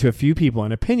this story to a few people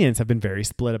and opinions have been very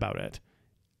split about it.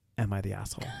 Am I the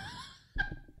asshole?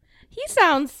 He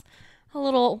sounds a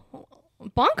little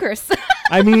bonkers.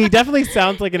 I mean, he definitely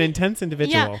sounds like an intense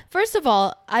individual. Yeah. First of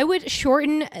all, I would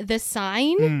shorten the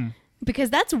sign because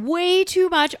that's way too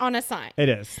much on a sign. It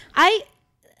is. I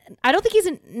don't think he's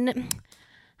an...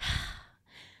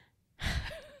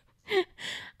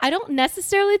 I don't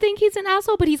necessarily think he's an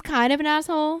asshole, but he's kind of an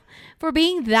asshole for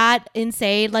being that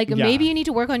insane. Like, maybe you need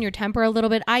to work on your temper a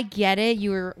little bit. I get it. You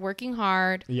were working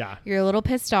hard. Yeah. You're a little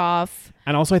pissed off.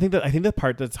 And also, I think the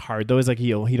part that's hard, though, is like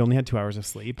he'd only had 2 hours of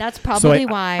sleep. That's probably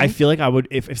why. I feel like I would,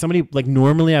 if somebody, like,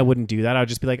 normally I wouldn't do that. I would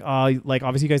just be like, oh, like,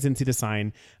 obviously you guys didn't see the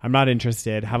sign. I'm not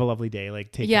interested. Have a lovely day.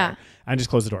 Like, take care. And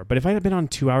just close the door. But if I had been on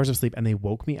 2 hours of sleep and they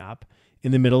woke me up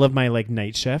in the middle of my like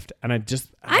night shift and I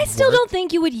still don't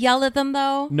think you would yell at them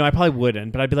though. No, I probably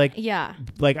wouldn't, but I'd be like, yeah,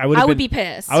 like I would be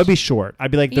pissed. I would be short. I'd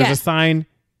be like, there's a sign,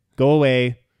 go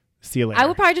away. See you later. I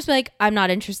would probably just be like, I'm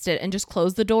not interested, and just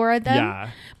close the door at them.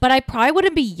 Yeah. But I probably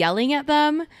wouldn't be yelling at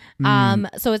them.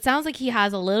 So it sounds like he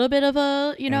has a little bit of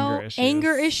a,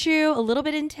 anger issue, a little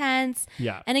bit intense.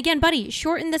 Yeah. And again, buddy,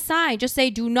 shorten the sign. Just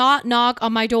say, do not knock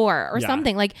on my door or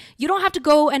something. Like, you don't have to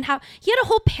go and he had a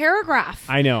whole paragraph.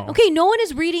 I know. Okay, no one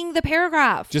is reading the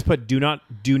paragraph. Just put do not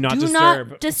disturb.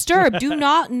 Not disturb. Do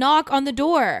not knock on the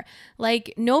door.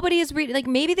 Like, nobody is reading. Like,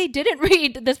 maybe they didn't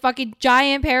read this fucking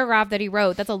giant paragraph that he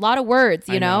wrote. That's a lot of words,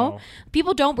 you know?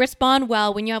 People don't respond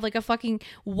well when you have like a fucking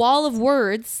wall of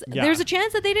words. Yeah. There's a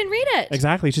chance that they didn't read it.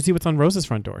 Exactly. You should see what's on Rose's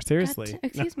front door. Seriously.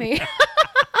 Excuse me.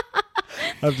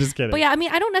 I'm just kidding. But yeah, I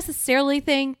mean, I don't necessarily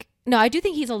think. No, I do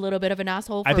think he's a little bit of an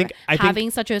asshole for I think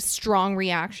having such a strong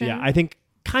reaction. Yeah, I think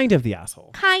kind of the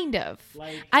asshole. Kind of.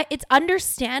 It's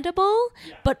understandable,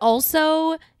 but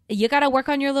also you got to work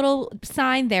on your little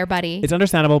sign there, buddy. It's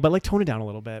understandable, but like tone it down a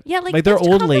little bit. Yeah, like they're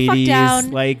old calm ladies. The fuck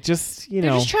down. Like just they're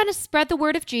just trying to spread the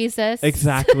word of Jesus.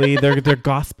 Exactly. They're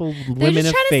gospel women of faith. They're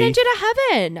just trying to send you to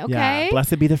heaven. Okay. Yeah.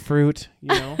 Blessed be the fruit.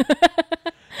 But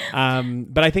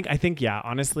I think yeah.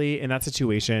 Honestly, in that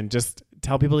situation, just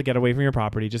tell people to get away from your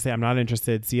property. Just say I'm not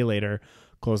interested. See you later.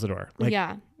 Close the door.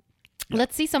 Yeah.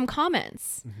 Let's see some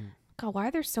comments. Mm-hmm. God, why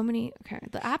are there so many? Okay,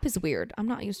 the app is weird. I'm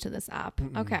not used to this app.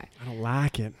 Okay. I don't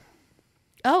like it.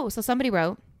 Oh, so somebody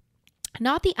wrote,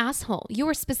 not the asshole. You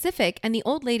were specific, and the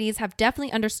old ladies have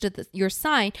definitely understood your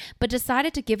sign, but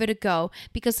decided to give it a go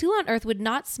because who on earth would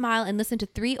not smile and listen to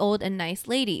 3 old and nice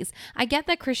ladies? I get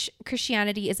that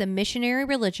Christianity is a missionary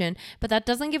religion, but that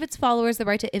doesn't give its followers the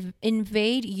right to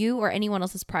invade you or anyone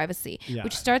else's privacy,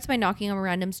 which starts by knocking on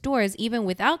random's doors, even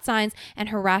without signs, and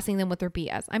harassing them with their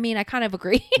BS. I mean, I kind of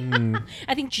agree.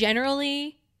 I think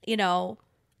generally,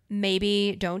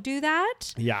 maybe don't do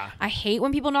that. Yeah. I hate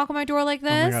when people knock on my door like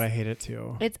this. Oh my God, I hate it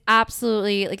too. It's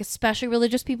absolutely like, especially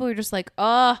religious people, you're just like,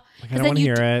 oh. Like, I don't want to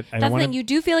hear it. That's the thing. You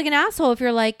do feel like an asshole if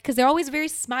you're like, because they're always very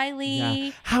smiley.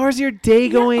 Yeah. How's your day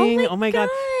going? Oh my God.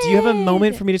 Do you have a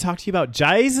moment for me to talk to you about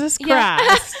Jesus Christ?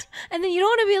 Yeah. And then you don't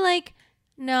want to be like,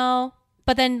 no.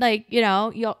 But then like, you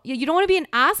don't want to be an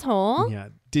asshole. Yeah.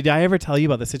 Did I ever tell you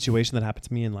about the situation that happened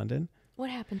to me in London? What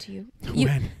happened to you?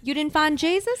 When? You didn't find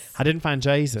Jesus? I didn't find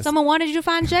Jesus. Someone wanted you to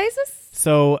find Jesus?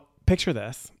 So picture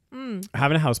this.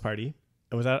 Having a house party.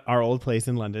 It was at our old place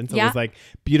in London. So it was like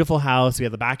beautiful house. We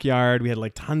had the backyard. We had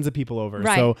like tons of people over.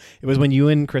 Right. So it was when you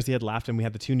and Chrissy had left and we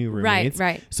had the 2 new roommates.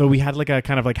 Right. So we had like a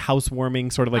kind of like housewarming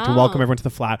sort of like to welcome everyone to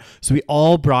the flat. So we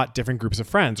all brought different groups of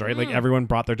friends, right? Like everyone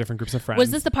brought their different groups of friends.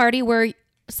 Was this the party where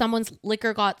someone's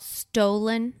liquor got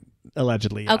stolen?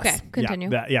 Allegedly, yes. Okay,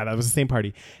 continue. Yeah, that was the same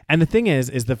party. And the thing is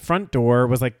the front door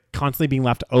was like constantly being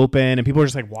left open and people were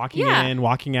just like walking in,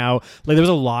 walking out. Like there was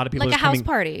a lot of people like just a house coming.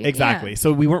 party. Exactly. Yeah.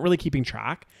 So we weren't really keeping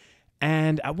track.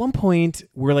 And at one point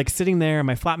we're like sitting there and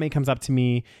my flatmate comes up to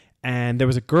me and there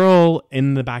was a girl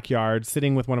in the backyard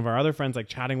sitting with one of our other friends, like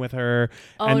chatting with her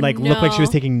and like looked like she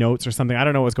was taking notes or something. I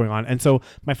don't know what was going on. And so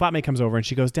my flatmate comes over and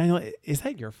she goes, Daniel, is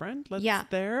that your friend that's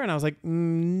there? And I was like,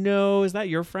 no, is that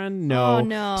your friend? No. Oh,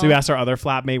 no. So we asked our other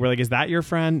flatmate, we're like, is that your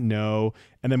friend? No.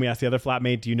 And then we asked the other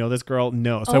flatmate, do you know this girl?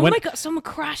 No. So my God, someone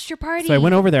crashed your party. So I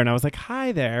went over there and I was like,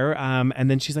 hi there.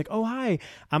 And then she's like, oh, hi.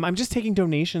 I'm just taking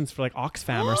donations for like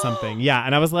Oxfam or something. Yeah.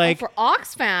 And I was like, for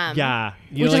Oxfam. Yeah.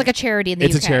 Which is like a charity in the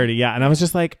UK. It's a charity. Yeah. And I was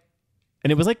just like,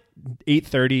 and it was like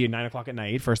 8:30, 9 o'clock at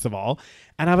night, first of all.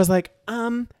 And I was like,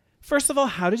 first of all,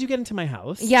 how did you get into my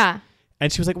house? Yeah.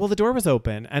 And she was like, well, the door was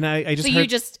open. And I just So you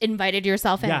just invited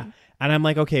yourself in. Yeah. And I'm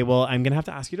like, okay, well, I'm going to have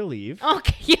to ask you to leave.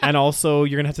 Okay. Yeah. And also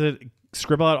you're going to have to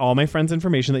scribble out all my friends'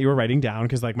 information that you were writing down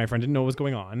because like my friend didn't know what was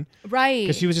going on. Right.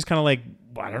 Because she was just kind of like,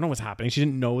 well, I don't know what's happening. She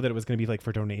didn't know that it was going to be like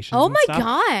for donations. Oh and my stuff.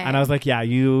 God. And I was like, yeah,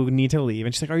 you need to leave.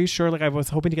 And she's like, are you sure? Like I was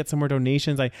hoping to get some more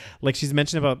donations. She's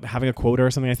mentioned about having a quota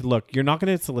or something. I said, look, you're not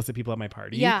going to solicit people at my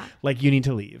party. Yeah. Like you need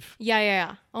to leave.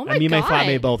 Yeah. Oh my God. And me and my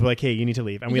flatmate both were like, hey, you need to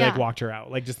leave. And we like walked her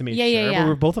out, like just to make sure. Yeah.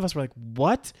 But both of us were like,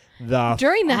 what the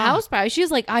During the house party, she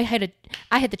was like, I hit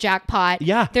the jackpot.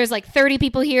 Yeah. There's like 30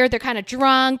 people here. They're kind of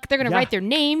drunk. They're going to write their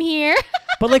name here.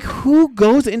 But like who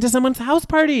goes into someone's house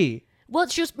party? Well,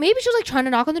 maybe she was like trying to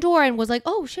knock on the door and was like,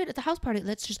 oh shit, it's a house party.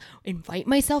 Let's just invite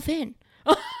myself in.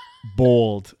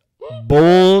 Bold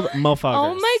motherfuckers.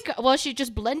 Oh my God. Well, she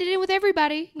just blended in with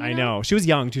everybody. I know. She was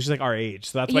young too. She's like our age.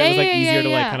 So that's why it was like easier to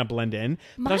like kind of blend in.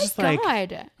 But I was just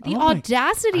God. The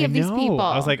audacity of these people.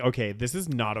 I was like, okay, this is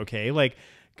not okay. Like,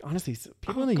 honestly,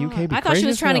 people in the UK be I thought she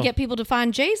was trying to get people to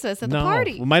find Jesus at the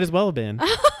party. Well, might as well have been.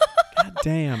 God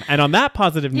damn. And on that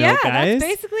positive note, guys, that's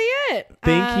basically it.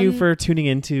 Thank you for tuning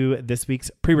into this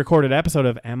week's pre-recorded episode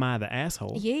of Am I the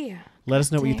Asshole? Yeah. Let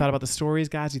us know what you thought about the stories,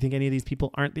 guys. Do you think any of these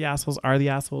people aren't the assholes, are the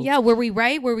assholes? Yeah, were we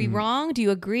right? Were we wrong? Do you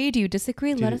agree? Do you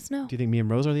disagree? Let us know. Do you think me and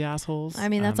Rose are the assholes? I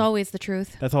mean, that's always the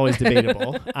truth. That's always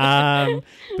debatable. But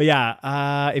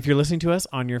yeah, if you're listening to us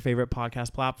on your favorite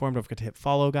podcast platform, don't forget to hit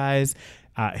follow, guys.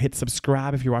 Hit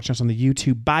subscribe if you're watching us on the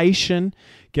YouTube. Bye.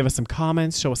 Give us some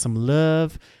comments. Show us some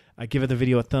love. Give the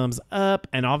video a thumbs up.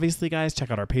 And obviously, guys,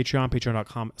 check out our Patreon,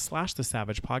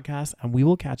 patreon.com/thesavagepodcast. And we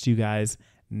will catch you guys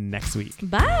next week.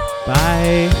 Bye.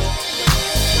 Bye.